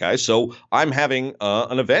fan of that guy. So I'm having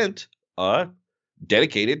an event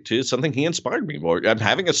dedicated to something he inspired me more. I'm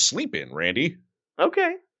having a sleep-in, Randy.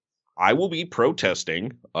 Okay. I will be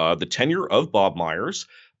protesting the tenure of Bob Myers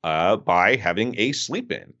by having a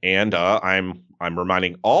sleep-in. And I'm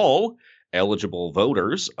reminding all eligible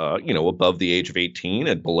voters, above the age of 18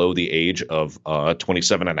 and below the age of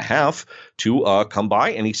 27 and a half to come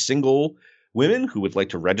by. Any single women who would like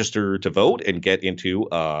to register to vote and get into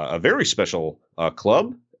a very special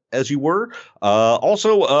club, as you were.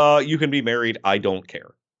 Also, you can be married. I don't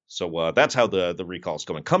care. So that's how the recall is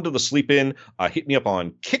going. Come to the sleep-in. Hit me up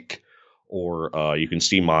on Kick, or you can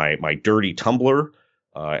see my dirty Tumblr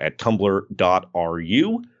at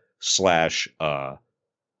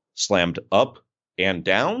tumblr.ru/slammed up and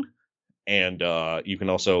down. And you can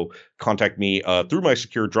also contact me through my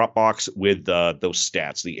secure Dropbox with those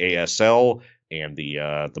stats, the ASL and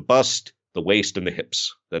the bust, the waist, and the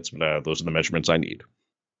hips. Those are the measurements I need.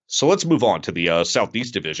 So let's move on to the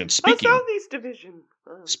Southeast Division.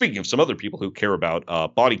 Speaking of some other people who care about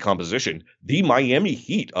body composition, the Miami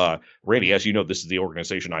Heat. Randy, as you know, this is the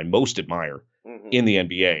organization I most admire in the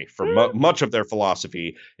NBA for much of their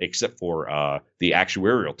philosophy, except for the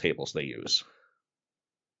actuarial tables they use.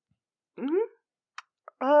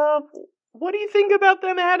 What do you think about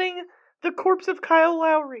them adding the corpse of Kyle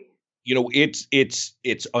Lowry?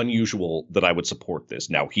 It's unusual that I would support this.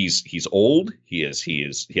 Now he's old. He has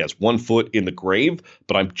 1 foot in the grave.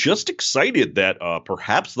 But I'm just excited that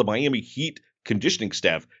perhaps the Miami Heat conditioning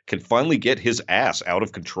staff can finally get his ass out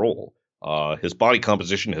of control. His body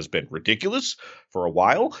composition has been ridiculous for a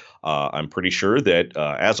while. I'm pretty sure that,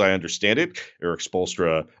 as I understand it, Eric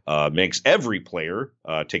Spoelstra makes every player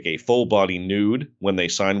take a full body nude when they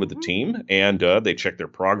sign with the team, and they check their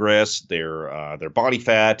progress, their body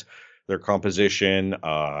fat, their composition,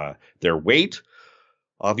 their weight,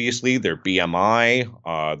 obviously their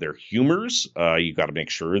BMI, their humors. You got to make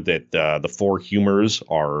sure that the 4 humors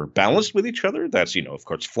are balanced with each other. That's, of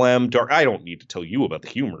course, phlegm, dark. I don't need to tell you about the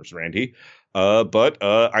humors, Randy. But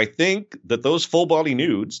I think that those full body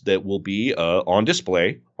nudes that will be on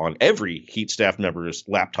display on every Heat staff member's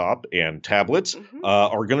laptop and tablets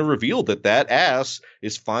are going to reveal that ass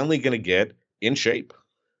is finally going to get in shape.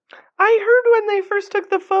 I heard when they first took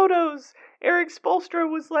the photos, Eric Spoelstra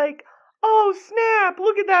was like, "Oh snap!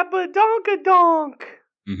 Look at that badonkadonk."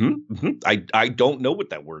 I don't know what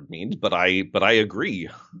that word means, but I agree.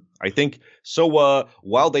 I think so.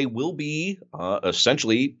 While they will be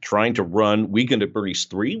essentially trying to run Weekend at Bernie's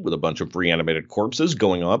 3 with a bunch of reanimated corpses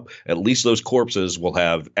going up, at least those corpses will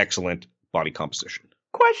have excellent body composition.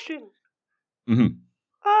 Question.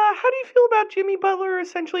 How do you feel about Jimmy Butler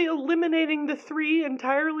essentially eliminating the 3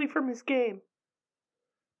 entirely from his game?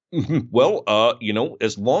 Well,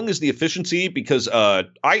 as long as the efficiency, because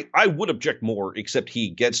I would object more, except he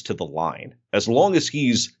gets to the line. As long as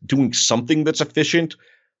he's doing something that's efficient,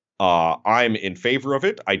 I'm in favor of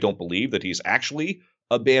it. I don't believe that he's actually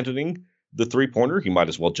abandoning the three-pointer. He might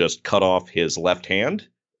as well just cut off his left hand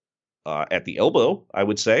at the elbow, I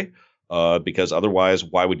would say, because otherwise,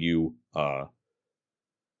 why would you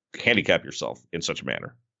handicap yourself in such a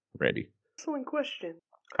manner, Randy? Excellent question.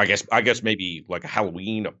 I guess maybe like a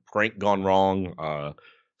Halloween, a prank gone wrong,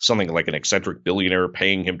 something like an eccentric billionaire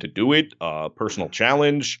paying him to do it, personal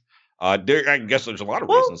challenge. I guess there's a lot of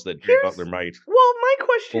reasons that Jay Butler might. Well, my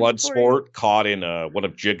question. Blood sport, caught in one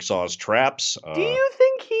of Jigsaw's traps. Do you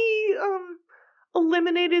think he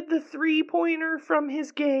eliminated the three-pointer from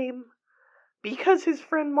his game because his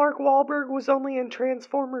friend Mark Wahlberg was only in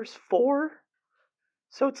Transformers 4?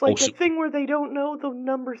 So it's like a thing where they don't know the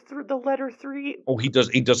number the letter 3. Oh, he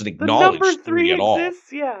doesn't acknowledge the number 3 at all.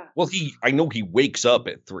 Exists, yeah. Well, I know he wakes up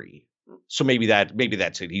at 3. So maybe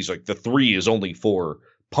that's it. He's like, the 3 is only for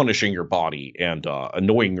punishing your body and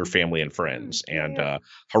annoying your family and friends and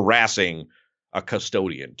harassing a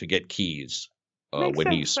custodian to get keys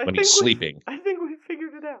when he's sleeping. I think we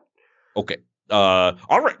figured it out. Okay.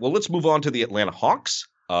 All right. Well, let's move on to the Atlanta Hawks.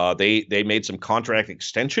 They made some contract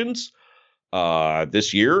extensions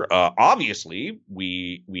this year. Obviously,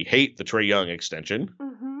 we hate the Trae Young extension.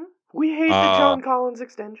 Mm-hmm. We hate the John Collins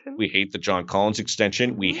extension. We hate the John Collins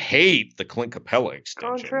extension. We hate the Clint Capella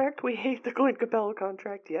extension. Contract. We hate the Clint Capella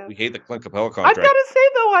contract, yeah. We hate the Clint Capella contract. I've got to say,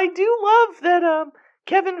 though, I do love that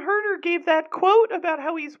Kevin Huerter gave that quote about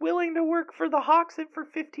how he's willing to work for the Hawks for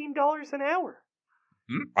 $15 an hour.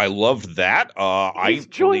 I loved that. He's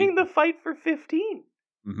joining the fight for 15.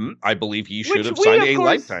 Mm-hmm. I believe he should have signed a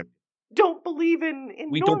lifetime. Don't believe in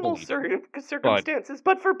normal circumstances,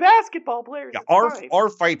 but for basketball players, our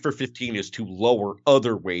fight for 15 is to lower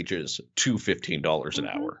other wages to $15 an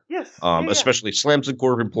hour. Yes, especially Slams and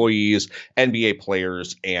Corp employees, NBA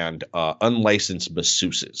players, and unlicensed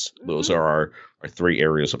masseuses. Those are our 3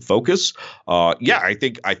 areas of focus. I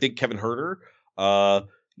think Kevin Huerter,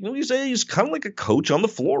 he's kind of like a coach on the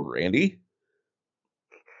floor, Randy.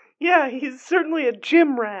 Yeah, he's certainly a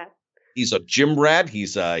gym rat. He's a gym rat.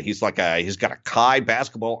 He's got a Kai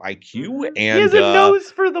basketball IQ, and he has a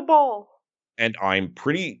nose for the ball. And I'm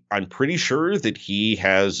pretty sure that he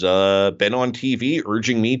has been on TV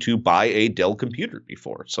urging me to buy a Dell computer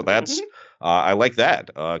before. So that's I like that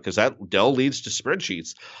because that Dell leads to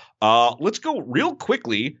spreadsheets. Let's go real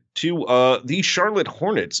quickly to the Charlotte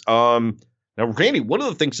Hornets. Now, Randy, one of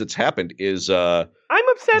the things that's happened is I'm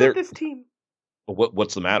upset at this team.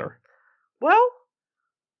 What's the matter? Well,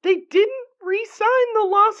 they didn't re-sign the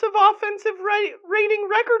loss of offensive rating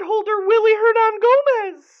record holder Willie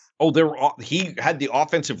Hernan-Gomez. Oh, he had the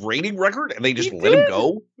offensive rating record, and they just let him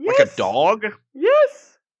go like a dog?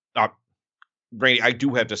 Yes. Randy, I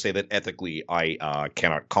do have to say that ethically, I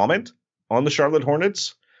cannot comment on the Charlotte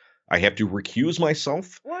Hornets. I have to recuse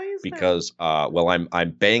myself. Why is because, that?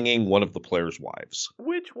 I'm banging one of the players' wives.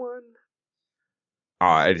 Which one?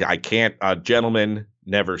 I can't. Gentlemen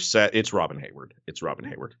never said. It's Robin Hayward.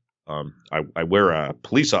 I wear a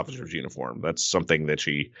police officer's uniform. That's something that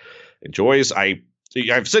she enjoys. I've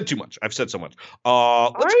said too much. I've said so much.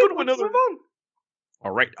 Let's go to another. Move on.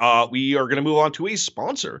 All right. We are going to move on to a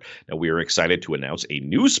sponsor. Now, we are excited to announce a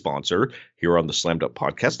new sponsor here on the Slammed Up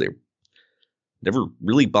podcast. They never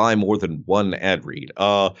really buy more than one ad read.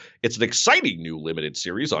 It's an exciting new limited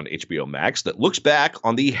series on HBO Max that looks back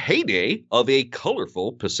on the heyday of a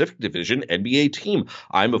colorful Pacific Division NBA team.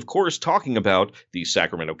 I'm, of course, talking about the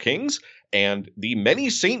Sacramento Kings and the many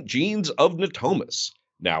St. Jeans of Natomas.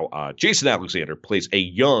 Now, Jason Alexander plays a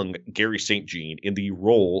young Gary St. Jean in the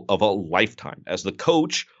role of a lifetime as the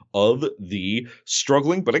coach of the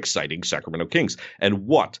struggling but exciting Sacramento Kings. And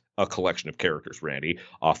what a collection of characters, Randy.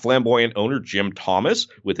 Flamboyant owner Jim Thomas,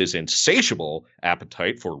 with his insatiable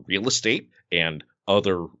appetite for real estate and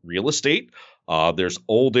other real estate. There's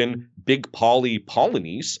Olden Big Polly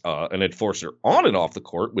Polynice, an enforcer on and off the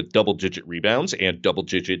court with double-digit rebounds and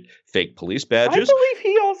double-digit fake police badges. I believe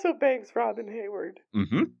he also bangs Robin Hayward.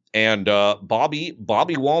 Mm-hmm. And Bobby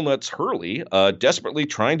Walnuts Hurley, desperately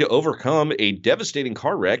trying to overcome a devastating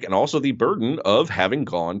car wreck and also the burden of having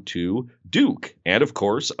gone to Duke. And of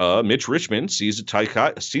course, Mitch Richmond sees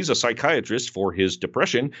a psychiatrist for his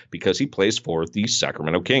depression because he plays for the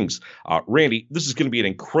Sacramento Kings. Randy, this is going to be an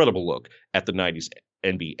incredible look at the 90s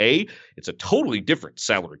NBA. It's a totally different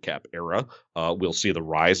salary cap era. We'll see the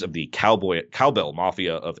rise of the cowbell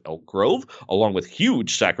mafia of Elk Grove, along with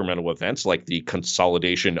huge Sacramento events like the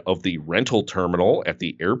consolidation of the rental terminal at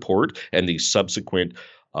the airport and the subsequent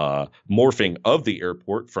morphing of the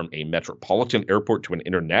airport from a metropolitan airport to an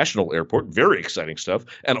international airport. Very exciting stuff.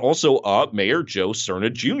 And also Mayor Joe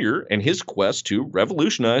Cerna Jr. and his quest to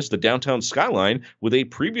revolutionize the downtown skyline with a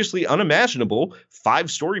previously unimaginable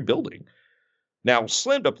 5-story building. Now,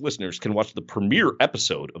 Slammed Up listeners can watch the premiere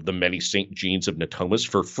episode of The Many St. Jeans of Natomas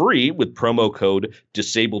for free with promo code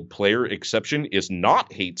Disabled Player Exception is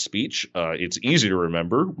not hate speech. It's easy to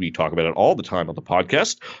remember. We talk about it all the time on the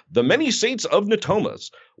podcast. The Many Saints of Natomas.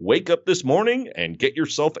 Wake up this morning and get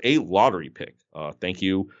yourself a lottery pick. Thank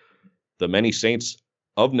you, The Many Saints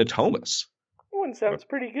of Natomas. That one sounds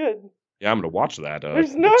pretty good. Yeah, I'm going to watch that.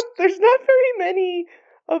 There's not very many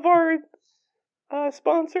of our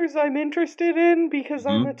sponsors I'm interested in because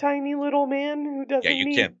I'm a tiny little man who doesn't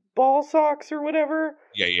need ball socks or whatever.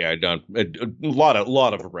 Yeah, a lot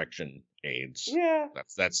of erection aids. Yeah,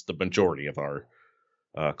 that's the majority of our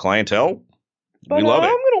clientele. But we love it.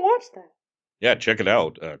 I'm gonna watch that. Yeah, check it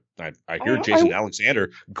out. I hear Jason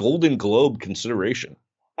Alexander Golden Globe consideration.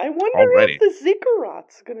 I wonder if the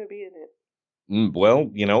Ziggurat's gonna be in it.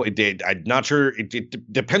 Well, I'm not sure.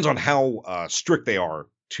 It depends on how strict they are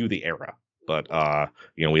to the era. But,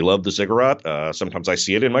 we love the Ziggurat. Sometimes I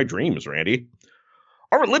see it in my dreams, Randy.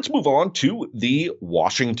 All right, let's move on to the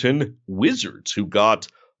Washington Wizards, who got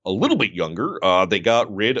a little bit younger. They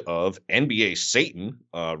got rid of NBA Satan,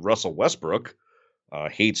 Russell Westbrook.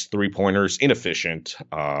 Hates three-pointers, inefficient,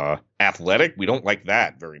 athletic. We don't like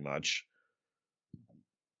that very much.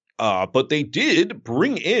 But they did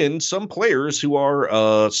bring in some players who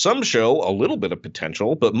are, some show a little bit of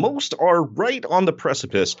potential, but most are right on the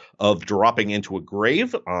precipice of dropping into a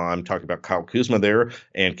grave. I'm talking about Kyle Kuzma there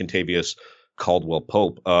and Kentavious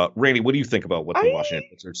Caldwell-Pope. Randy, what do you think about what the Washington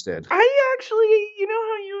Wizards did? I actually, you know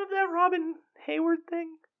how you have that Robin Hayward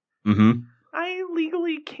thing? Mm-hmm. I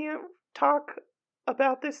legally can't talk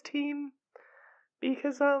about this team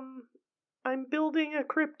because I'm building a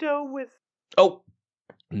crypto with... Oh,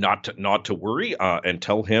 not to worry, and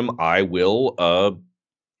tell him I will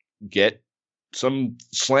get some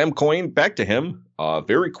Slam coin back to him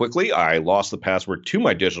very quickly. I lost the password to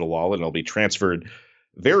my digital wallet, and it'll be transferred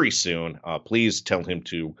very soon. Please tell him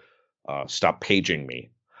to stop paging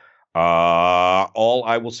me. All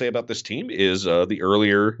I will say about this team is the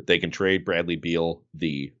earlier they can trade Bradley Beal,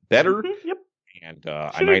 the better. Mm-hmm, yep. And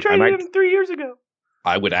I might traded him 3 years ago.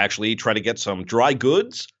 I would actually try to get some dry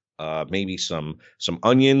goods. Maybe some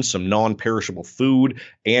onions, some non-perishable food,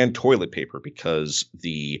 and toilet paper, because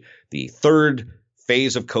the third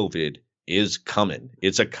phase of COVID is coming.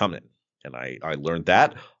 It's a coming, and I learned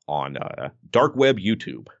that on dark web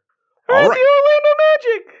YouTube. All right, the Orlando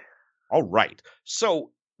Magic. All right,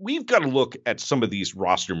 so we've got to look at some of these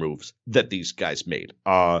roster moves that these guys made.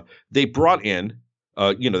 They brought in,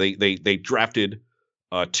 they drafted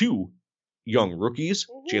 2 young rookies,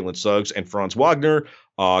 Jalen Suggs and Franz Wagner.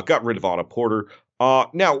 Got rid of Otto Porter.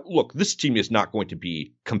 Now, look, this team is not going to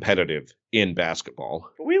be competitive in basketball.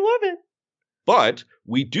 We love it. But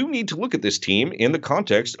we do need to look at this team in the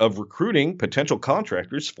context of recruiting potential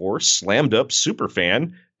contractors for Slammed Up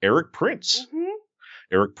superfan Eric Prince. Mm-hmm.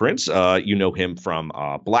 Eric Prince, you know him from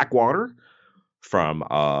Blackwater, from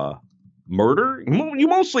Murder. You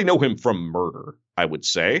mostly know him from Murder, I would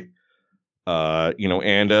say.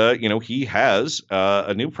 He has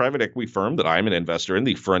a new private equity firm that I'm an investor in,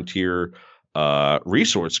 the Frontier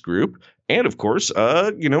Resource Group. And of course,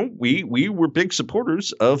 we were big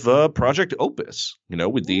supporters of Project Opus,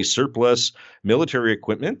 with the surplus military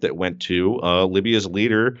equipment that went to Libya's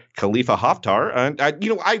leader, Khalifa Haftar. And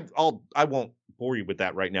I won't bore you with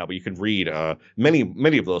that right now, but you can read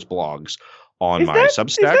many of those blogs on my Substack.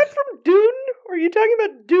 Is that from Dune? Are you talking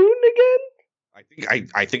about Dune again?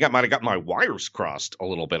 I think I might have got my wires crossed a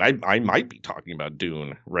little bit. I might be talking about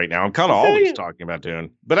Dune right now. I'm kind of always talking about Dune,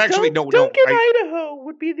 but actually, Duncan Idaho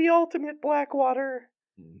would be the ultimate Blackwater.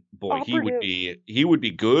 Boy, operative. he would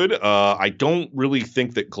be good. I don't really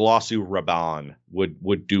think that Glossu Raban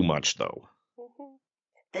would do much though. Mm-hmm.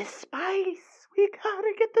 The spice, we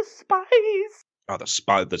gotta get the spice. Oh,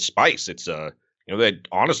 the spice. It's that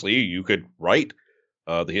honestly you could write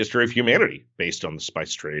the history of humanity based on the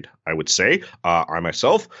spice trade, I would say. I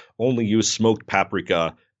myself only use smoked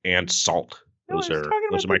paprika and salt. Those are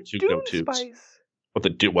my 2 go-tos.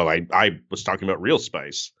 Well, I was talking about real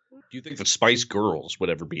spice. Do you think the Spice Girls would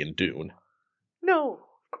ever be in Dune? No,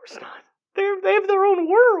 of course not. They have their own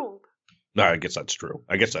world. No, I guess that's true.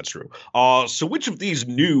 So which of these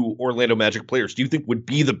new Orlando Magic players do you think would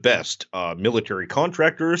be the best? Military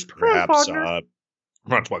contractors, perhaps?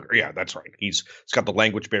 Franz Wagner. Yeah, that's right. He's got the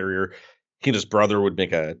language barrier. He and his brother would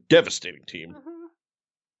make a devastating team. Mm-hmm.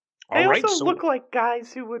 They also look like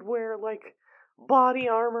guys who would wear body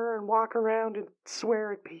armor and walk around and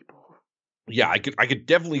swear at people. Yeah, I could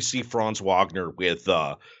definitely see Franz Wagner with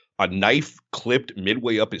a knife clipped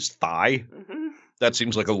midway up his thigh. Mm-hmm. That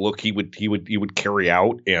seems like a look he would carry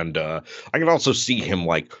out, and I can also see him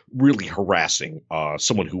like really harassing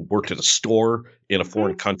someone who worked at a store in a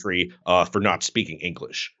foreign country for not speaking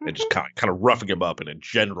English, and just kind of roughing him up in a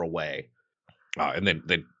general way. And then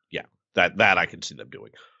yeah, that I can see them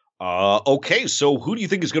doing. Okay, so who do you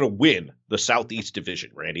think is going to win the Southeast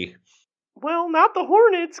Division, Randy? Well, not the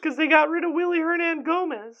Hornets, because they got rid of Willie Hernan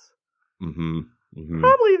Gomez. Mm-hmm.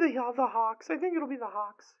 Probably the Hawks. I think it'll be the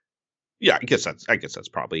Hawks. Yeah, I guess that's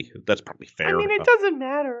probably fair. I mean, it doesn't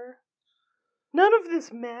matter. None of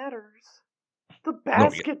this matters. The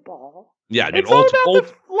basketball. Yeah, I mean, it's all about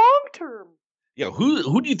the long term. Yeah,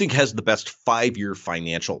 who do you think has the best 5-year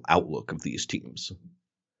financial outlook of these teams?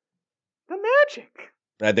 The Magic.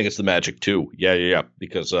 I think it's the Magic too. Yeah.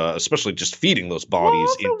 Because especially just feeding those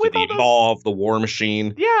bodies into the Maw of the War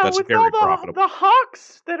Machine. Yeah, that's with very all profitable. the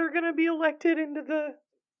Hawks that are going to be elected into the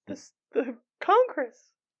Congress.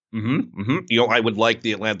 Mm-hmm. You know, I would like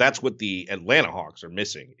the Atlanta. That's what the Atlanta Hawks are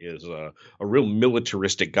missing is a real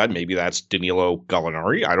militaristic guy. Maybe that's Danilo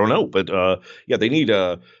Gallinari. I don't know, but yeah, they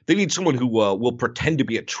need someone who will pretend to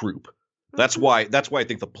be a troop. That's why I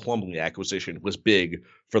think the Plumlee acquisition was big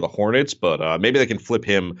for the Hornets, but maybe they can flip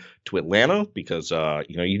him to Atlanta because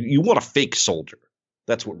you want a fake soldier.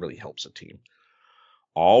 That's what really helps a team.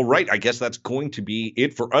 All right, I guess that's going to be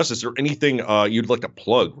it for us. Is there anything you'd like to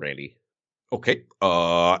plug, Randy? Okay.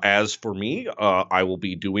 As for me, I will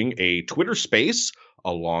be doing a Twitter space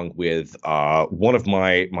along with one of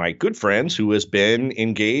my good friends who has been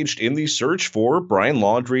engaged in the search for Brian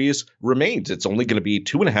Laundrie's remains. It's only going to be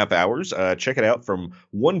 2.5 hours. Check it out from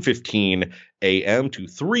 1:15 a.m. to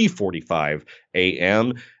 3:45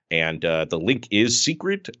 a.m. And the link is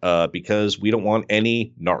secret because we don't want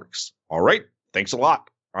any narcs. All right. Thanks a lot.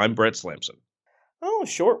 I'm Brett Slamson. Oh, a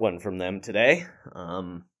short one from them today.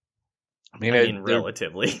 I mean,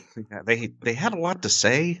 relatively. They had a lot to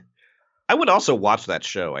say. I would also watch that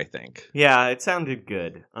show, I think. Yeah, it sounded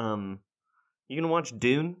good. You gonna watch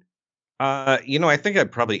Dune? I think I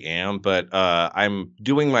probably am, but I'm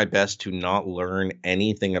doing my best to not learn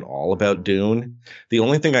anything at all about Dune. The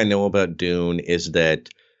only thing I know about Dune is that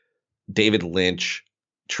David Lynch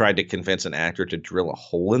tried to convince an actor to drill a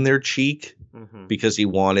hole in their cheek because he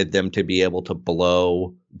wanted them to be able to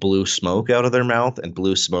blow blue smoke out of their mouth, and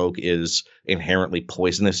blue smoke is inherently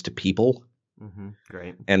poisonous to people.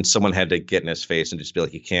 Great. And someone had to get in his face and just be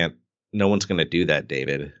like, you can't, no one's going to do that,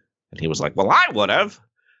 David. And he was like, well, I would have.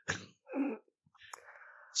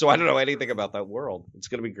 So I don't know anything about that world. It's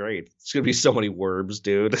going to be great. It's going to be so many worms,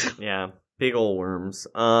 dude. Yeah, big old worms.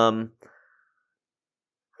 All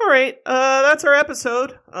right, that's our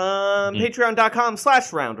episode.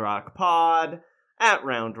 Patreon.com/RoundRockPod, at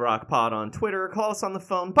RoundRockPod on Twitter. Call us on the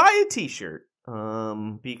phone. Buy a t-shirt.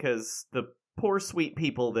 Because the poor sweet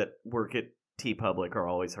people that work at TeePublic are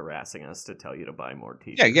always harassing us to tell you to buy more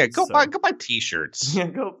t-shirts. Yeah, go buy t-shirts. Yeah,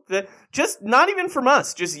 just not even from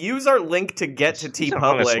us. Just use our link to get to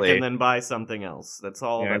TeePublic and then buy something else. That's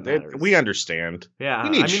all that matters. We understand. Yeah, we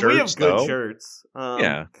need shirts, we have good though. shirts.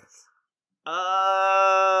 Yeah.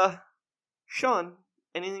 Sean,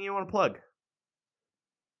 anything you want to plug?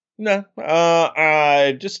 No.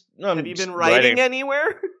 Just have you been writing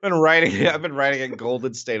anywhere? I've been writing in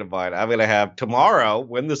Golden State of Mind. I'm gonna have tomorrow,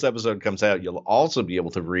 when this episode comes out, you'll also be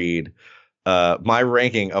able to read my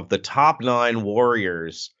ranking of the top 9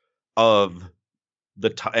 Warriors of the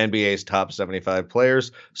NBA's top 75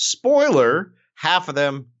 players. Spoiler: half of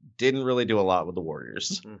them didn't really do a lot with the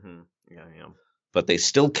Warriors. Yeah. But they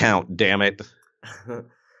still count. Damn it.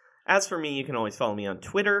 As for me, you can always follow me on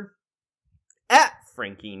Twitter at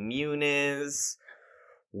Frankie Muniz,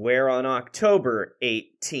 where on October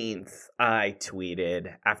 18th, I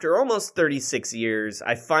tweeted, after almost 36 years,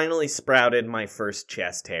 I finally sprouted my first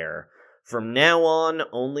chest hair. From now on,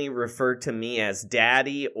 only refer to me as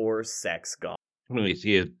Daddy or Sex God. Well,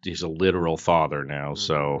 he's a literal father now,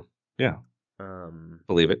 so yeah.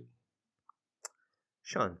 Believe it.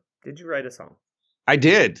 Sean, did you write a song? I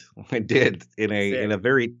did in a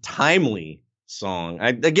very timely song.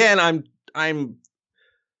 I'm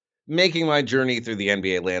making my journey through the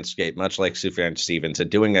NBA landscape, much like Sufjan Stevens, and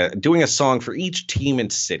doing a song for each team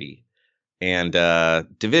and city, and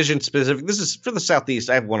division specific. This is for the Southeast.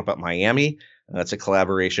 I have one about Miami. It's a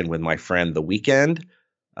collaboration with my friend The Weeknd.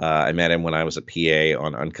 I met him when I was a PA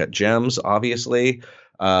on Uncut Gems, obviously,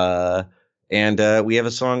 and we have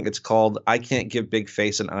a song. It's called "I Can't Give Big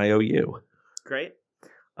Face an IOU." Great.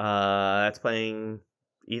 That's playing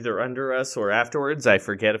either under us or afterwards. I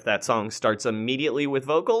forget if that song starts immediately with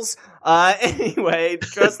vocals. Anyway,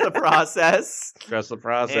 trust the process. Trust the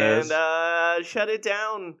process. And shut it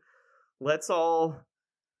down. Let's all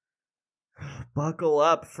buckle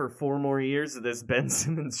up for 4 more years of this Ben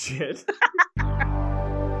Simmons shit.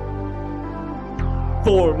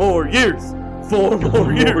 4 more years. 4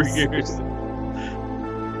 more years.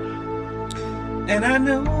 And I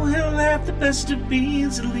know he'll have the best of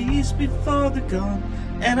beans at least before they're gone.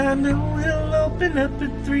 And I know he'll open up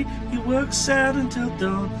at 3. He works out until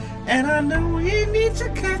dawn. And I know he needs a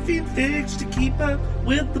caffeine fix to keep up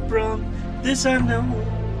with LeBron. This I know.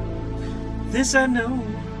 This I know.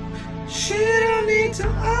 She don't need to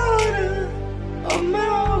order a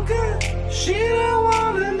mocha. She don't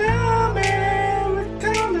want an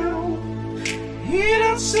Americano. He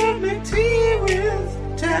don't serve me tea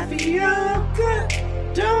with tapioca.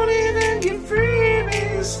 Don't even give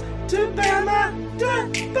freebies to buy my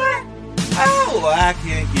back. Oh, I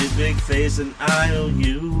can't get big face and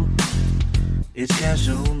IOU. It's cash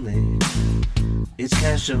only. It's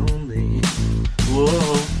cash only.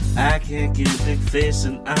 Whoa, I can't get big face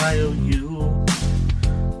and IOU.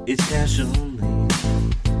 It's cash only.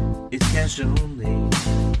 It's cash only.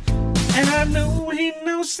 And I know he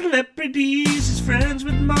knows celebrities. He's friends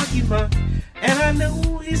with Marky Mark. And I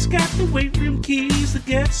know he's got the weight room keys that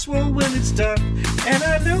get swole when it's dark. And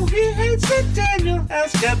I know he hates that Daniel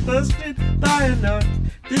House got busted by a narc.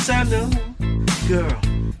 This I know, girl,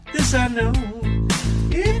 this I know.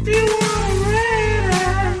 If you want a red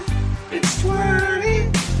eye, it's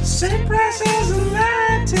 20. Same price as a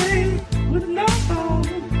latte with no foam.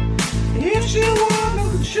 If she want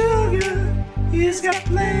no sugar, he's got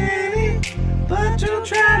plenty. But don't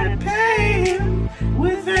try to pay him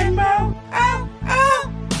with Venmo. Oh, oh,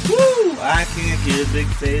 woo! I can't get big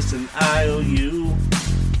face and IOU.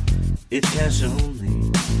 It's cash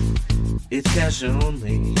only. It's cash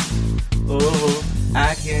only. Oh,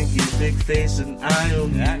 I can't get big face and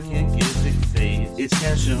IOU. I can't get big face. It's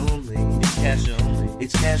cash only. It's cash only.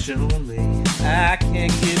 It's cash only. I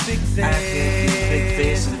can't get big face. I can't get big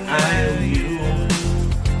face and IOU.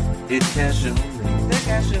 It's cash only. It's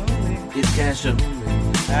cash only. It's cash only.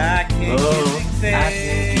 I can't get big face. I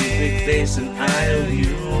can't get big face and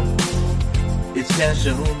IOU. It's cash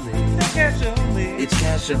only. It's cash only. It's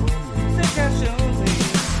cash only. It's cash only.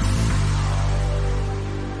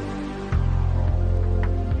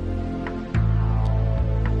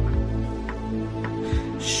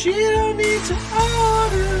 She don't need to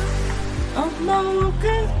order a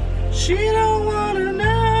mocha. She don't want an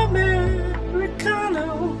Americano.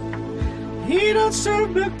 He don't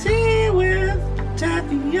serve milk tea with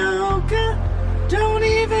tapioca. Don't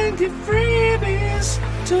even give freebies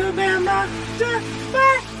to Bama.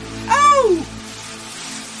 Oh!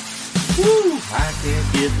 Woo! I can't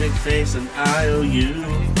get big face and IOU.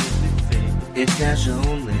 It's cash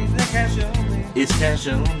only. It's cash only. It's cash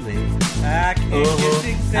only. I can't get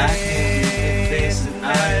big face. I can't get big face and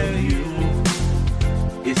IOU.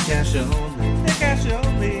 It's cash only. It's cash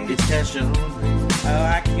only. It's cash only. Oh,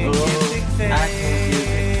 I can't get big face. I can't get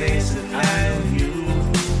big face and IOU.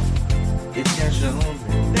 It's cash only.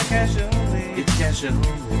 It's cash only. It's cash only.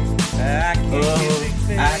 I can't get big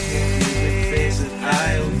face. I can't get big face and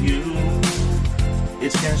IOU.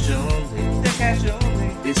 It's cash only. It's cash only.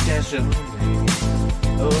 It's cash only.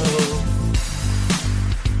 Oh.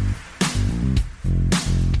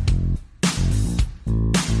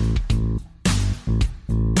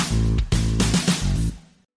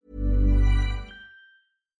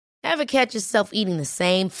 Ever catch yourself eating the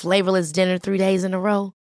same flavorless dinner 3 days in a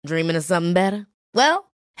row? Dreaming of something better?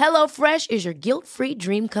 Well, HelloFresh is your guilt-free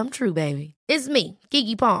dream come true, baby. It's me,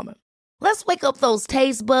 Keke Palmer. Let's wake up those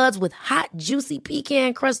taste buds with hot, juicy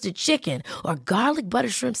pecan-crusted chicken or garlic butter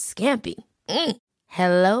shrimp scampi.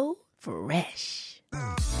 Hello Fresh.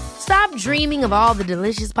 Stop dreaming of all the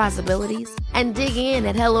delicious possibilities and dig in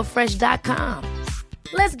at HelloFresh.com.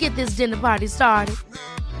 Let's get this dinner party started.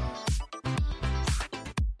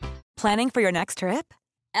 Planning for your next trip?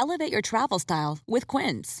 Elevate your travel style with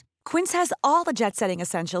Quince. Quince has all the jet-setting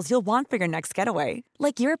essentials you'll want for your next getaway,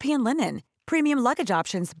 like European linen, premium luggage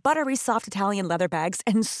options, buttery soft Italian leather bags,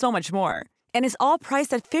 and so much more. And is all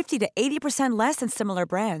priced at 50 to 80% less than similar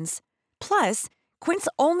brands. Plus, Quince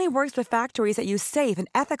only works with factories that use safe and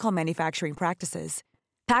ethical manufacturing practices.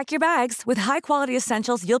 Pack your bags with high-quality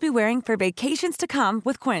essentials you'll be wearing for vacations to come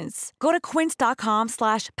with Quince. Go to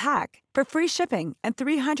quince.com/pack for free shipping and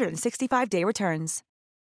 365-day returns.